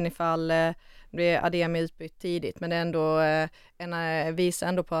så här, även ifall det är Ademi utbytt tidigt, men det är ändå visar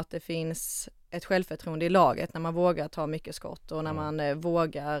ändå på att det finns ett självförtroende i laget när man vågar ta mycket skott och när man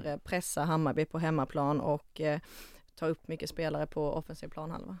vågar pressa Hammarby på hemmaplan och ta upp mycket spelare på offensiv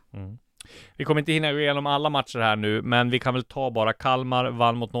planhalva. Vi kommer inte hinna gå igenom alla matcher här nu, men vi kan väl ta bara Kalmar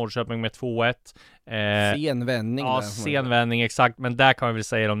vann mot Norrköping med 2-1. Sen vändning. Ja, sen vändning, exakt. Men där kan vi väl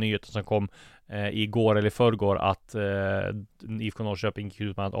säga de nyheter som kom igår eller förrgår, att IFK Norrköping gick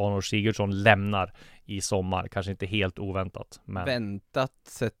ut med att Arnold Sigurdsson lämnar i sommar. Kanske inte helt oväntat. Men... Väntat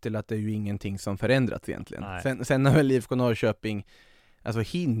sett till att det är ju ingenting som förändrats egentligen. Sen har väl IFK Norrköping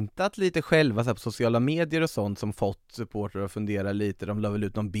hintat lite själva så här, på sociala medier och sånt, som fått supportrar att fundera lite. De la väl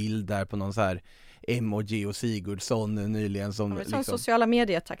ut någon bild där på någon så här emoji och Sigurdsson nyligen som liksom sociala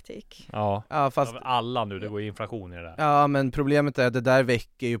medietaktik. Ja, fast alla nu, det går inflation i det där. Ja, men problemet är att det där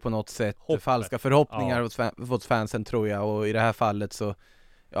väcker ju på något sätt falska förhoppningar hos fansen, tror jag, och i det här fallet så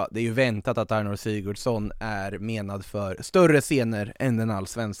det är ju väntat att Arnold Sigurdsson är menad för större scener än den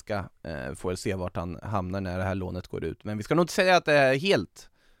allsvenska. Får väl se vart han hamnar när det här lånet går ut. Men vi ska nog inte säga att det är helt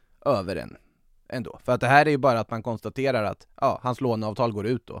över än ändå. För att det här är ju bara att man konstaterar att hans låneavtal går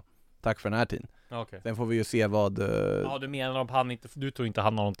ut då. Tack för den här tiden. Okay. Sen får vi ju se vad... Ja, du menar om du tror inte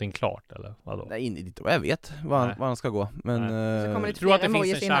han har någonting klart, eller vadå? Nej, inte vad jag vet vad han ska gå. Men jag tror att det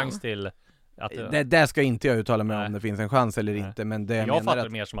finns en chans till... Det ska inte jag uttala mig om det finns en chans eller inte, men det jag fattar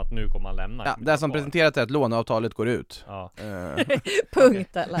mer som att nu kommer han lämna. Ja, det som presenterat är att låneavtalet går ut. Ja.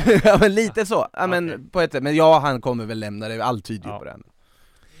 Punkt eller? Ja, men lite så. Ja, men på ett sätt, men han kommer väl lämna det, allt tyder på den.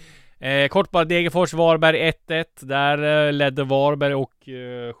 Kort bara, Degerfors-Varberg 1-1. Där ledde Varberg och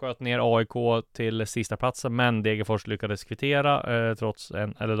sköt ner AIK till sista platsen, men Degerfors lyckades kvittera trots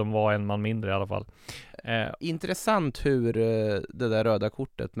de var en man mindre i alla fall. Intressant hur det där röda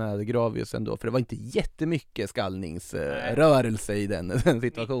kortet med Gravius ändå, för det var inte jättemycket skallningsrörelse i den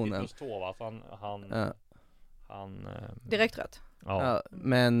situationen. 90+2 va? Han direkt rött. Ja,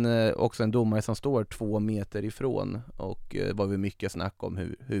 men också en domare som står 2 meter ifrån, och var vi mycket snack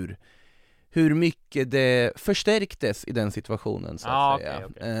om hur mycket det förstärktes i den situationen så att säga.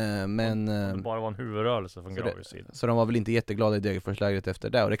 Okay. Men det bara var en huvudrörelse från Gravius sida. Så de var väl inte jätteglada i Degerforslägret efter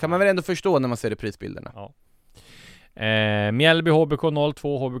det, och det kan man väl ändå förstå när man ser reprisbilderna. Ja. Mjällby HBK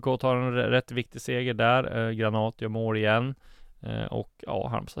 0-2. HBK tar en rätt viktig seger där. Granat gör mål igen. Och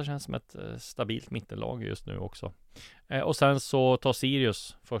Halmstad känns som ett stabilt mittenlag just nu också. Och sen så tar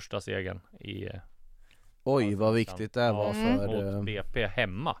Sirius första segern i... Oj, vad viktigt det var för... Mot BP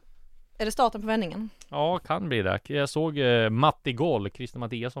hemma. Är det starten på vändningen? Ja, kan bli det. Jag såg Matti Goll, Christer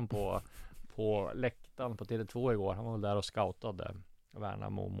Mattiasson på på läktaren på Tele2 igår. Han var väl där och scoutade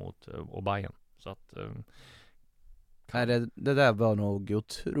Värnamo mot Bayern. Så att det där var nog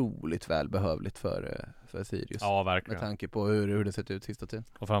otroligt välbehövligt för Sirius. ja, verkligen. Med tanke på hur det sett ut sista tiden.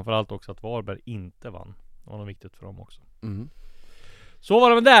 Och framförallt också att Varberg inte vann. Det var nog viktigt för dem också. Mm. Så var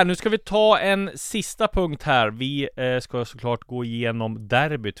det med där. Nu ska vi ta en sista punkt här. Vi ska såklart gå igenom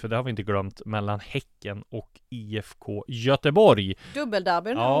derbyt, för det har vi inte glömt, mellan Häcken och IFK Göteborg.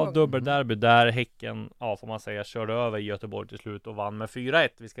 Dubbelderby. Ja, dubbelderby där Häcken, ja, får man säga, körde över i Göteborg till slut och vann med 4-1.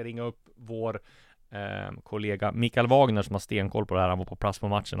 Vi ska ringa upp vår kollega Mikael Wagner som har stenkoll på det här. Han var på plats på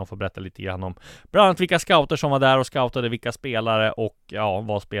matchen och får berätta lite grann om bland annat vilka scouter som var där och scoutade vilka spelare och ja,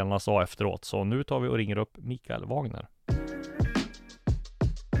 vad spelarna sa efteråt. Så nu tar vi och ringer upp Mikael Wagner.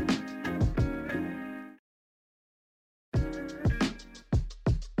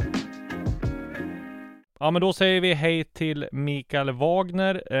 Ja, men då säger vi hej till Mikael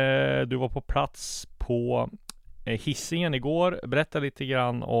Wagner. Du var på plats på Hisingen igår. Berätta lite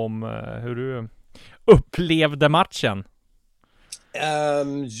grann om hur du upplevde matchen.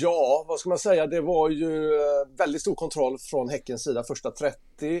 Ja, vad ska man säga? Det var ju väldigt stor kontroll från Häckens sida första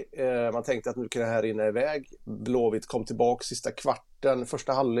 30. Man tänkte att nu kan det här rinna iväg. Blåvitt kom tillbaka sista kvarten,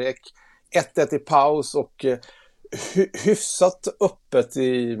 första halvlek. 1-1 i paus och hyfsat öppet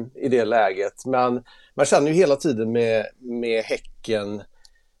i det läget. Men man känner ju hela tiden med Häcken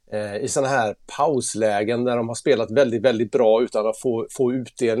i sådana här pauslägen där de har spelat väldigt, väldigt bra utan att få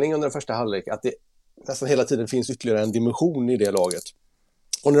utdelning under den första halvlek, att det nästan hela tiden finns ytterligare en dimension i det laget.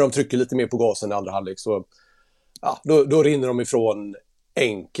 Och när de trycker lite mer på gasen i andra halvlek så då rinner de ifrån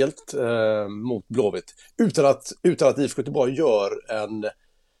enkelt mot Blåvitt utan att IFK Göteborg gör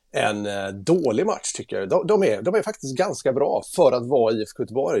en dålig match, tycker jag. De är faktiskt ganska bra för att vara IFK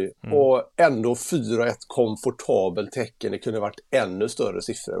Göteborg. Och ändå 4-1 komfortabelt Häcken. Det kunde varit ännu större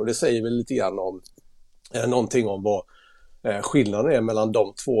siffror. Och det säger väl lite grann om någonting om vad skillnaden är mellan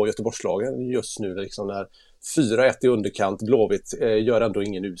de två Göteborgslagen just nu. Liksom när 4-1 i underkant, Blåvitt gör ändå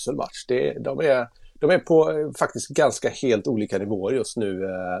ingen usel match. De är på faktiskt ganska helt olika nivåer just nu.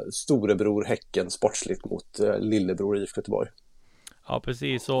 Storebror Häcken sportsligt mot lillebror IFK Göteborg. Ja,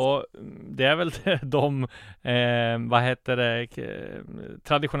 precis. Och det är väl de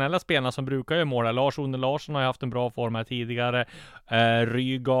traditionella spelarna som brukar göra mål. Lars-Ove Larsson har ju haft en bra form här tidigare.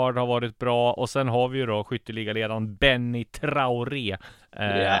 Rygaard har varit bra. Och sen har vi ju då skytteligaledaren Benny Traoré.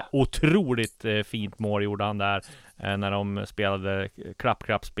 Otroligt fint mål gjorde han där när de spelade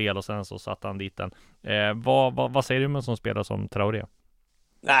klapp-klapp-spel och sen så satte han dit den. Vad säger du med en sån spelare som Traoré?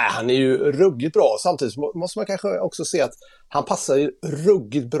 Nej, han är ju ruggigt bra. Samtidigt måste man kanske också se att han passar ju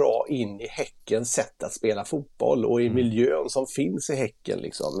ruggigt bra in i Häckens sätt att spela fotboll och i miljön som finns i Häcken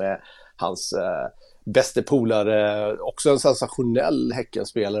liksom, med hans bäste polare, också en sensationell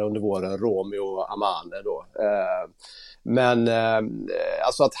Häckenspelare under våren, Romeo Amane då. Men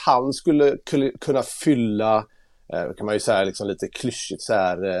alltså att han skulle kunna fylla, kan man ju säga liksom lite klyschigt så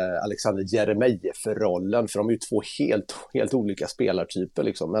här, Alexander Jeremejeff-rollen, för de är ju två helt olika spelartyper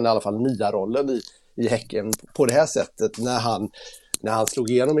liksom, men i alla fall nia-rollen i Häcken på det här sättet när han slog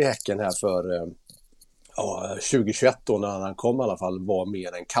igenom i Häcken här för 2021 då, när han kom i alla fall, var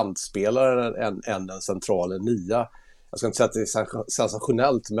mer en kantspelare än den centrala nia. Jag ska inte säga att det är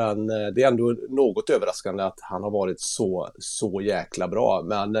sensationellt, men det är ändå något överraskande att han har varit så jäkla bra.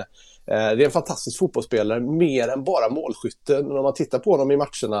 Men det är en fantastisk fotbollsspelare, mer än bara målskytten. När man tittar på honom i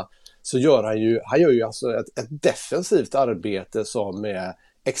matcherna så gör han gör ju alltså ett defensivt arbete som är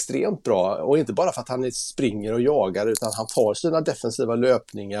extremt bra. Och inte bara för att han springer och jagar, utan han tar sina defensiva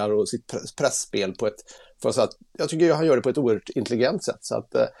löpningar och sitt pressspel på jag tycker han gör det på ett oerhört intelligent sätt. Så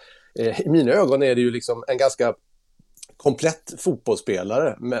att i mina ögon är det ju liksom en ganska komplett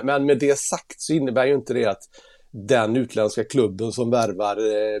fotbollsspelare. Men med det sagt så innebär ju inte det att den utländska klubben som värvar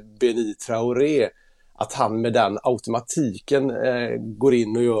Benny Traoré, att han med den automatiken går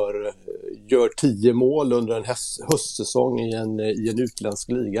in och gör 10 mål under en höstsäsong i en utländsk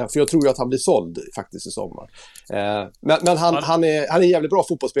liga. För jag tror ju att han blir såld faktiskt i sommar. Men han är jävligt bra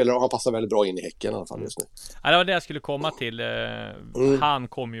fotbollsspelare och han passar väldigt bra in i Häcken i alla fall just nu. Ja, det var det jag skulle komma till. Han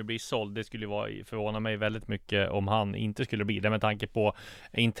kommer ju bli såld. Det skulle förvåna mig väldigt mycket om han inte skulle bli det, med tanke på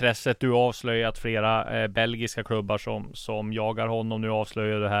intresset. Du avslöjat flera belgiska klubbar som jagar honom. Nu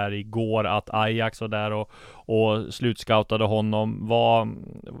avslöjade det här igår att Ajax var där och slutscoutade honom.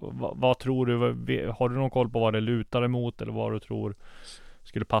 Vad tror du? Har du någon koll på vad det lutar emot, eller vad du tror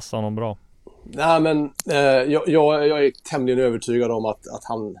skulle passa honom bra? Nej, men jag är tämligen övertygad om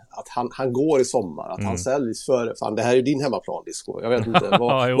att han går i sommar, att han säljs för, fan det här är ju din hemmaplan, Disco. Jag vet inte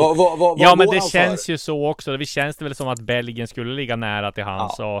vad men det känns ju så också. Det känns det väl som att Belgien skulle ligga nära till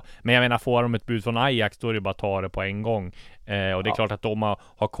hans. Ja. Men jag menar, får de ett bud från Ajax, då är det bara att ta det på en gång. Och det är klart att de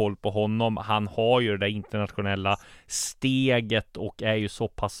har koll på honom. Han har ju det där internationella steget och är ju så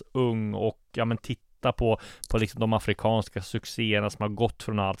pass ung. Och ja, men titta på liksom de afrikanska succéerna som har gått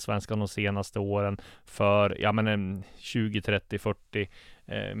från Allsvenskan de senaste åren för 20, 30, 40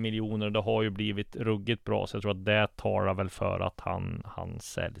 miljoner. Det har ju blivit ruggigt bra, så jag tror att det talar väl för att han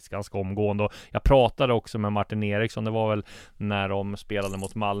säljs ganska omgående. Och jag pratade också med Martin Eriksson, det var väl när de spelade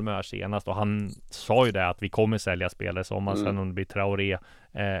mot Malmö senast, och han sa ju det att vi kommer sälja spelare som sen om det blir Traoré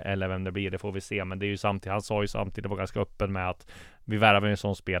eller vem det blir, det får vi se. Men det är ju samtidigt, han sa ju samtidigt, var ganska öppen med att vi värvar en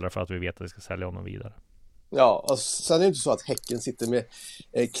sån spelare för att vi vet att vi ska sälja honom vidare. Ja, och sen är det inte så att Häcken sitter med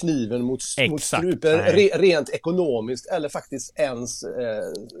kniven mot strupen rent ekonomiskt eller faktiskt ens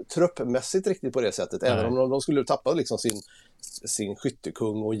truppmässigt riktigt på det sättet. Även om de skulle tappa liksom sin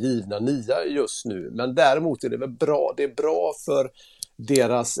skyttekung och givna nia just nu. Men däremot är det väl bra. Det är bra för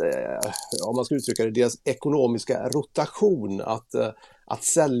deras, om man ska uttrycka det, deras ekonomiska rotation att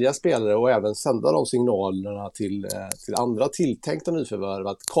sälja spelare och även sända de signalerna till andra tilltänkta nyförvärv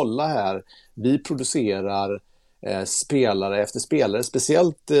att kolla här, vi producerar spelare efter spelare,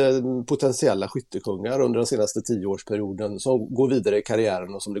 speciellt potentiella skyttekungar under den senaste 10-årsperioden som går vidare i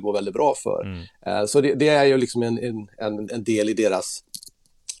karriären och som det går väldigt bra för. Så det är ju liksom en del i deras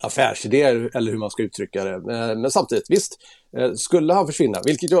affärsidé, eller hur man ska uttrycka det. Men samtidigt, visst, skulle han försvinna,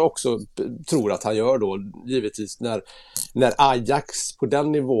 vilket jag också tror att han gör då, givetvis när Ajax på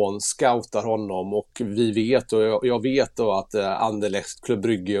den nivån scoutar honom, och vi vet, och jag vet då att Anderlecht, Club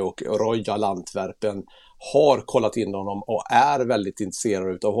Brygge och Royal Antwerpen har kollat in honom och är väldigt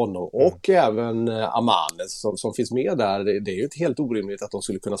intresserade av honom, och även Amanes som finns med där. Det är ju inte helt orimligt att de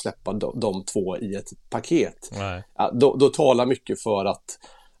skulle kunna släppa de två i ett paket. Då talar mycket för att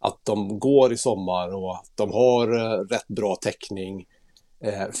de går i sommar och att de har rätt bra täckning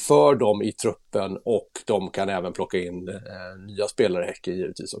för dem i truppen, och de kan även plocka in nya spelare i Häcken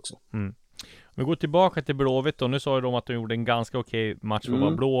givetvis också. Vi går tillbaka till Blåvitt, och nu sa ju de att de gjorde en ganska okej match för att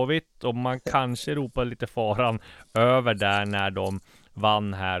vara Blåvitt, och man kanske ropar lite faran över där när de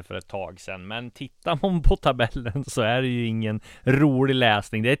vann här för ett tag sedan. Men tittar man på tabellen så är det ju ingen rolig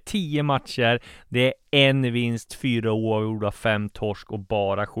läsning. Det är 10 matcher, det är 1 vinst, 4 oavgjorda, 5 torsk och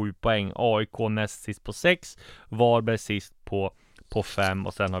bara 7 poäng. AIK näst sist på 6, Varberg sist på 5,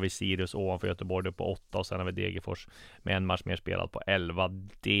 och sen har vi Sirius ovanför Göteborg på 8, och sen har vi Degerfors med en match mer spelad på 11.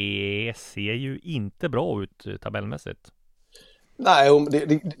 Det ser ju inte bra ut tabellmässigt. Nej,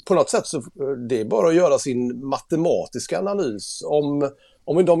 på något sätt så det är bara att göra sin matematiska analys.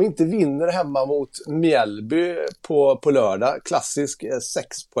 Om de inte vinner hemma mot Mjällby på lördag, klassisk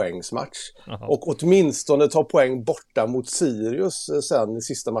 6-poängsmatch, och åtminstone tar poäng borta mot Sirius sen i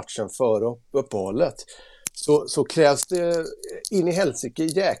sista matchen före uppehållet, så krävs det in i helsike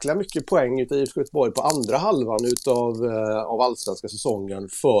jäkla mycket poäng utav IFK Göteborg på andra halvan av allsvenska säsongen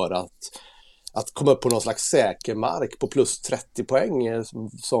för att komma upp på någon slags säker mark på plus 30 poäng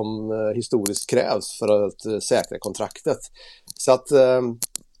som historiskt krävs för att säkra kontraktet. Så att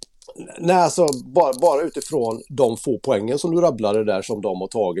alltså bara utifrån de få poängen som du rabblade där som de har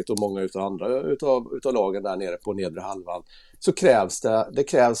tagit, och många utav andra utav lagen där nere på nedre halvan, så krävs det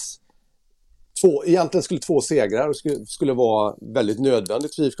krävs egentligen skulle 2 segrar skulle vara väldigt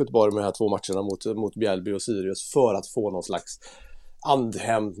nödvändigt för IFK Göteborg med de här 2 matcherna mot Mjällby och Sirius för att få någon slags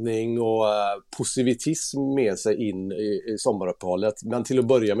andhämtning och positivism med sig in i sommaruppehållet. Men till att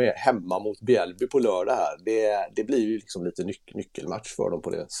börja med hemma mot Mjällby på lördag här, det blir ju liksom lite nyckelmatch för dem på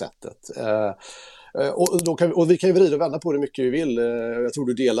det sättet. Och vi kan ju vrida och vända på det mycket vi vill. Jag tror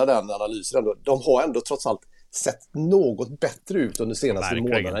du delar den analysen ändå. De har ändå trots allt sett något bättre ut under senaste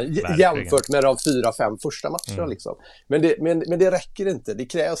månaderna jämfört med de 4-5 första matcherna liksom. Men det räcker inte. Det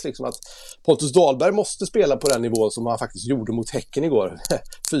krävs liksom att Pontus Dahlberg måste spela på den nivån som han faktiskt gjorde mot Häcken igår.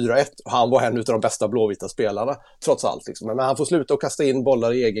 4-1. Han var en av de bästa blåvita spelarna trots allt liksom. Men han får sluta och kasta in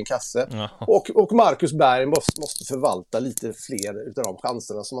bollar i egen kasse. Och Marcus Berg måste förvalta lite fler utav de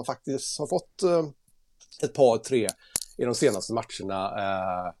chanserna som han faktiskt har fått ett par, 3 i de senaste matcherna.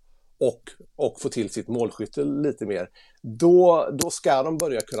 Och få till sitt målskytte lite mer, då ska de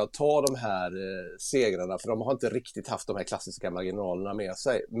börja kunna ta de här segrarna, för de har inte riktigt haft de här klassiska marginalerna med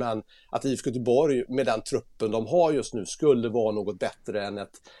sig. Men att IFK Göteborg med den truppen de har just nu skulle vara något bättre än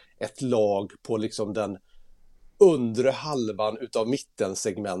ett lag på liksom den undre halvan utav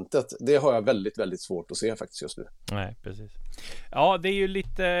mittensegmentet. Det har jag väldigt, väldigt svårt att se faktiskt just nu. Nej, precis. Ja, det är ju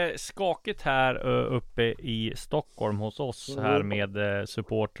lite skakigt här uppe i Stockholm hos oss här med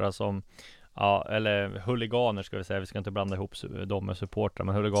supportrar som, ja, eller huliganer ska vi säga, vi ska inte blanda ihop dem med supportrar,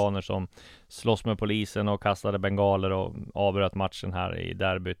 men huliganer som slåss med polisen och kastade bengaler och avbröt matchen här i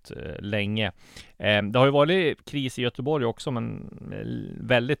derbyt länge. Det har ju varit kris i Göteborg också, men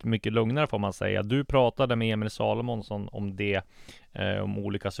väldigt mycket lugnare får man säga. Du pratade med Emil Salomonsson om det, om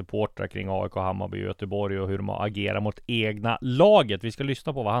olika supportrar kring AIK, Hammarby och Göteborg och hur de agerar mot egna laget. Vi ska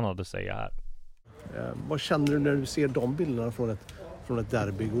lyssna på vad han hade att säga här. Vad känner du när du ser de bilderna från ett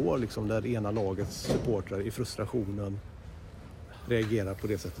derby igår, liksom, där ena lagets supportrar i frustrationen reagerar på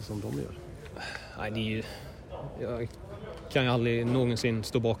det sättet som de gör? Nej, det är ju, jag kan ju aldrig någonsin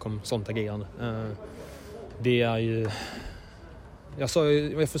stå bakom sånt agerande. Det är ju,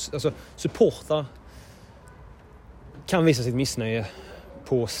 alltså supportrar kan visa sitt missnöje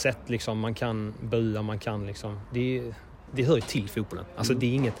på sätt, liksom, man kan bua, man kan liksom, det hör ju till fotbollen. Alltså det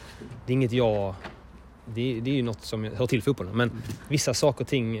är inget jag, det är ju något som hör till fotbollen, men vissa saker och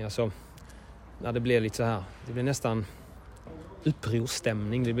ting, alltså när det blir lite så här, det blir nästan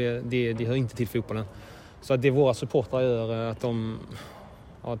upprorstämning, det hör inte till fotbollen. Så att det våra supportrar gör,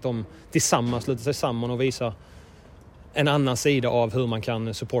 att de tillsammans sluter sig samman och visar en annan sida av hur man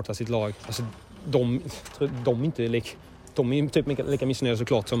kan supporta sitt lag. Alltså de är ju typ lika missnöjda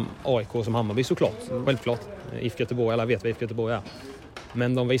såklart som AIK och som Hammarby såklart, självklart. IFK Göteborg, alla vet vad IFK Göteborg är.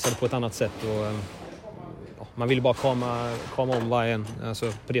 Men de visade på ett annat sätt och man vill bara krama om varje en,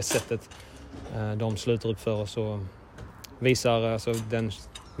 alltså på det sättet de sluter upp för oss och visar alltså den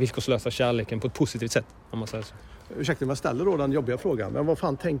villkorslösa kärleken på ett positivt sätt, om man säger så. Ursäkta, jag ställer då den jobbiga frågan, men vad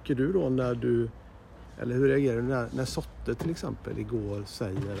fan tänker du då eller hur reagerar du när Sotte till exempel igår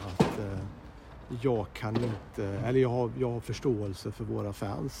säger att jag kan inte, eller jag har förståelse för våra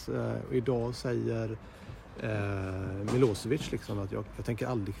fans. Och idag säger Milosevic liksom att jag tänker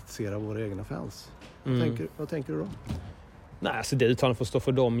aldrig kritisera våra egna fans. Vad tänker du då? Nej, alltså det uttalandet får stå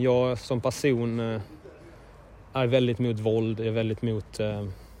för dem. Jag som person är väldigt mot våld, är väldigt mot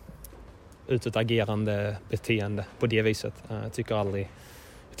utåtagerande beteende på det viset. Jag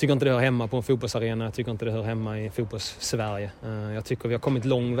tycker inte det hör hemma på en fotbollsarena. Jag tycker inte det hör hemma i fotbolls-Sverige. Jag tycker vi har kommit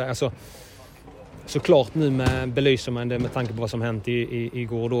lång väg. Alltså, såklart nu belyser man det med tanke på vad som hänt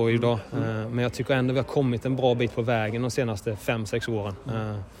igår då och idag. Men jag tycker ändå vi har kommit en bra bit på vägen de senaste 5-6 åren.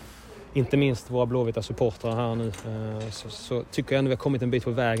 Inte minst våra blåvita supportrar här nu. Så tycker jag ändå vi har kommit en bit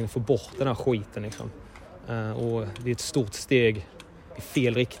på vägen att få bort den här skiten. Liksom. Och det är ett stort steg i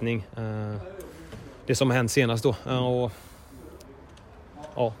fel riktning. Det som har hänt senast då.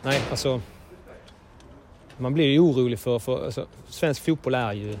 Man blir ju orolig för alltså, svensk fotboll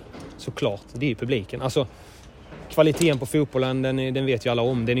är ju såklart, det är ju publiken. Alltså, kvaliteten på fotbollen, den vet ju alla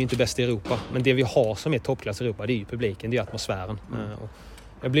om. Den är inte bäst i Europa. Men det vi har som är toppklass i Europa, det är ju publiken, det är atmosfären. Och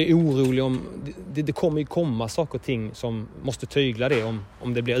jag blir orolig om, det kommer ju komma saker och ting som måste tygla det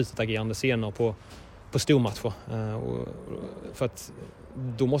om det blir utåtagerande scener på stormatcher. För att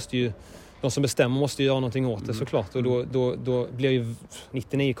då måste ju de som bestämmer måste göra någonting åt det såklart. Och då blir ju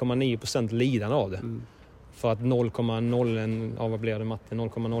 99,9% lidande av det. För att 0,01, vad blir det Matte?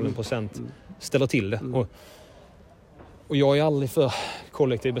 0,01% ställer till det. Och jag är aldrig för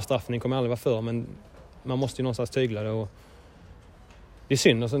kollektiv bestraffning, kommer jag aldrig vara för, men man måste ju någonstans tygla det. Och det är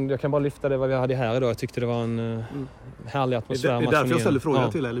synd, och jag kan bara lyfta det vad vi hade här idag. Jag tyckte det var en härlig atmosfär. Det är därför jag ställer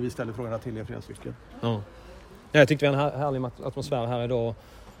frågan till, eller vi ställer frågorna till er flera stycken. Ja, jag tyckte vi hade en härlig atmosfär här idag.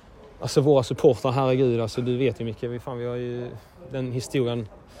 Alltså våra supportrar, herregud, alltså du vet ju mycket. Vi har ju den historien,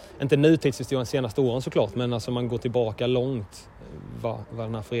 inte nutidshistorien senaste åren såklart, men alltså man går tillbaka långt vad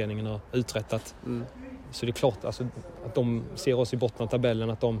den här föreningen har uträttat. Så det är klart alltså, att de ser oss i botten av tabellen,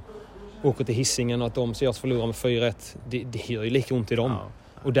 att de åker till Hisingen och att de ser oss förlora med 4-1, det gör ju lika ont i dem. Ja.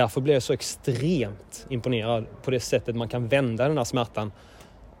 Och därför blir jag så extremt imponerad på det sättet man kan vända den här smärtan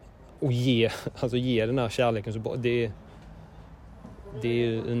och ge den här kärleken. Så det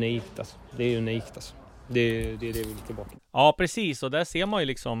är unikt alltså. Det är unikt alltså. Det är det vi vill tillbaka. Ja, precis. Och där ser man ju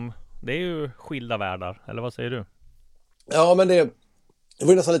liksom, det är ju skilda världar. Eller vad säger du? Ja, men det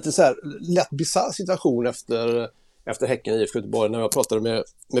var nästan lite så här lätt bizarr situation efter Häcken i IFK Göteborg, när jag pratade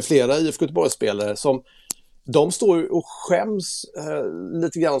med flera IFK Göteborg-spelare som de står ju och skäms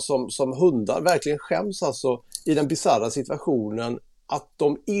lite grann som hundar, verkligen skäms alltså i den bizarra situationen att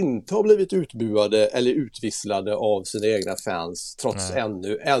de inte har blivit utbuade eller utvisslade av sina egna fans trots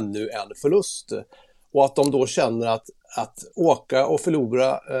ännu en förlust. Och att de då känner att åka och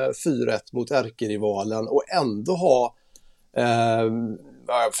förlora 4-1 mot ärkerivalen och ändå ha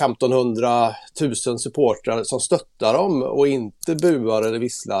 1500 000 supportrar som stöttar dem och inte buar eller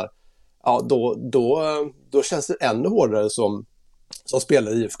visslar, ja, då känns det ännu hårdare som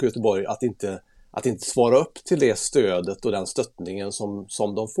spelare i IFK Göteborg att inte svara upp till det stödet och den stöttningen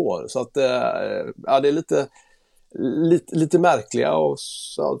som de får. Så att ja, det är lite märkliga och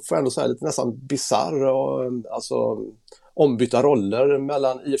så får jag ändå säga lite nästan bizarr och alltså ombytta roller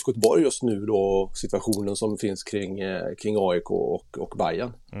mellan IFK Göteborg just nu då och situationen som finns kring AIK och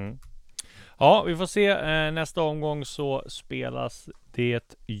Bayern. Ja, vi får se. Nästa omgång så spelas det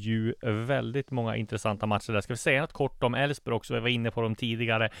ju väldigt många intressanta matcher där. Ska vi säga något kort om Elfsborg också? Jag var inne på dem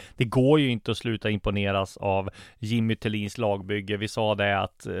tidigare. Det går ju inte att sluta imponeras av Jimmy Thelins lagbygge. Vi sa det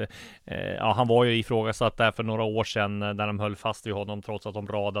att han var ju ifrågasatt där för några år sedan när de höll fast vid honom trots att de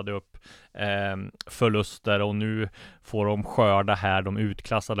radade upp förluster, och nu får de skörda här. De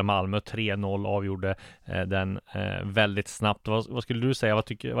utklassade Malmö 3-0, avgjorde den väldigt snabbt. Vad skulle du säga?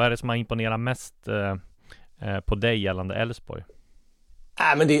 Vad är det som har imponerat mest på dig gällande Elfsborg?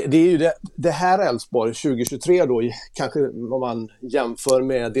 Men det är ju det här Elfsborg 2023 då, kanske om man jämför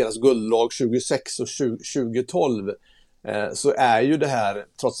med deras guldlag 2006 och 2012, så är ju det här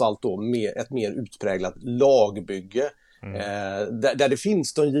trots allt då ett mer utpräglat lagbygge. Där det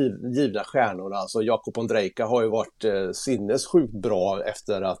finns de givna stjärnorna. Alltså Jakob Ondrejka har ju varit sinnessjukt bra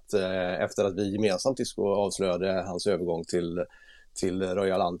efter att vi gemensamt avslöjade hans övergång till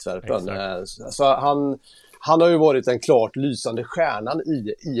Royal Antwerpen. Så han har ju varit en klart lysande stjärnan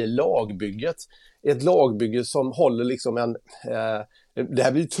i lagbygget. Ett lagbygge som håller liksom det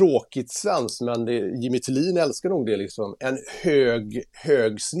här blir ju tråkigt svenskt, men Jimmy Thelin älskar nog det liksom. En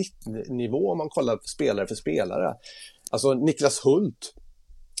hög snittnivå om man kollar spelare för spelare. Alltså Niklas Hult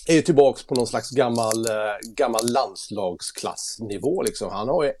är ju tillbaks på någon slags gammal landslagsklassnivå liksom. Han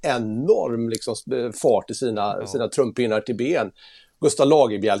har ju enorm liksom fart i sina trumpinnar till ben. Gustav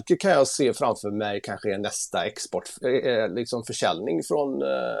Lagerbielke kan jag se framför mig kanske är nästa liksom försäljning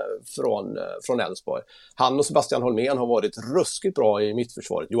från Elfsborg. Han och Sebastian Holmén har varit ruskigt bra i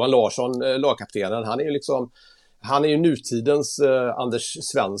mittförsvaret. Johan Larsson, lagkaptenen, han är ju nutidens Anders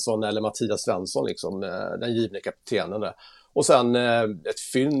Svensson eller Mattias Svensson liksom, den givne kaptenen där. Och sen ett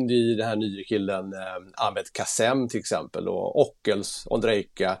fynd i den här nya killen Ahmed Kassem till exempel, och Ockels,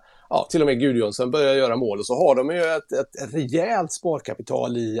 Ondrejka, ja, till och med Gudjonsson börjar göra mål, och så har de ju ett rejält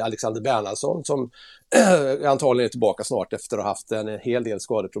sparkapital i Alexander Bernhardsson som antagligen är tillbaka snart efter att ha haft en hel del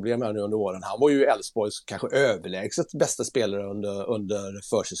skadeproblem här nu under åren. Han var ju Elfsborgs kanske överlägset bästa spelare under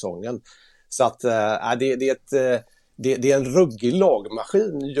försäsongen. Så att det är en ruggig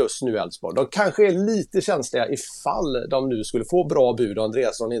lagmaskin just nu Elfsborg. De kanske är lite känsliga ifall de nu skulle få bra bud och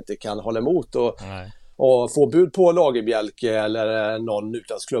Andreasson inte kan hålla emot och få bud på Lagerbielke eller någon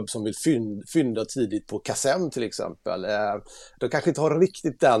utlandsklubb som vill fynda tidigt på Kassem till exempel. De kanske inte har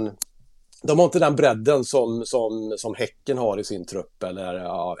riktigt de har inte den bredden som Häcken har i sin trupp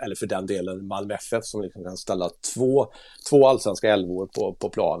eller för den delen Malmö FF som liksom kan ställa två allsvenska elvor på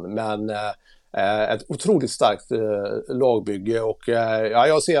plan. Men ett otroligt starkt lagbygge, och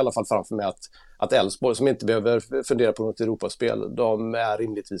jag ser i alla fall framför mig att Elfsborg, som inte behöver fundera på något Europaspel, de är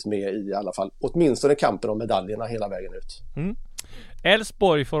rimligtvis med i alla fall åtminstone kampen om medaljerna hela vägen ut.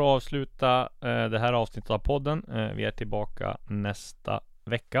 Elfsborg får avsluta det här avsnittet av podden. Vi är tillbaka nästa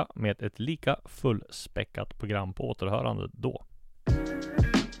vecka med ett lika fullspäckat program på återhörande då.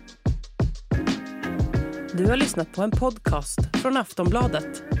 Du har lyssnat på en podcast från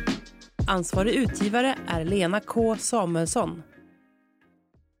Aftonbladet. Ansvarig utgivare är Lena K. Samuelsson.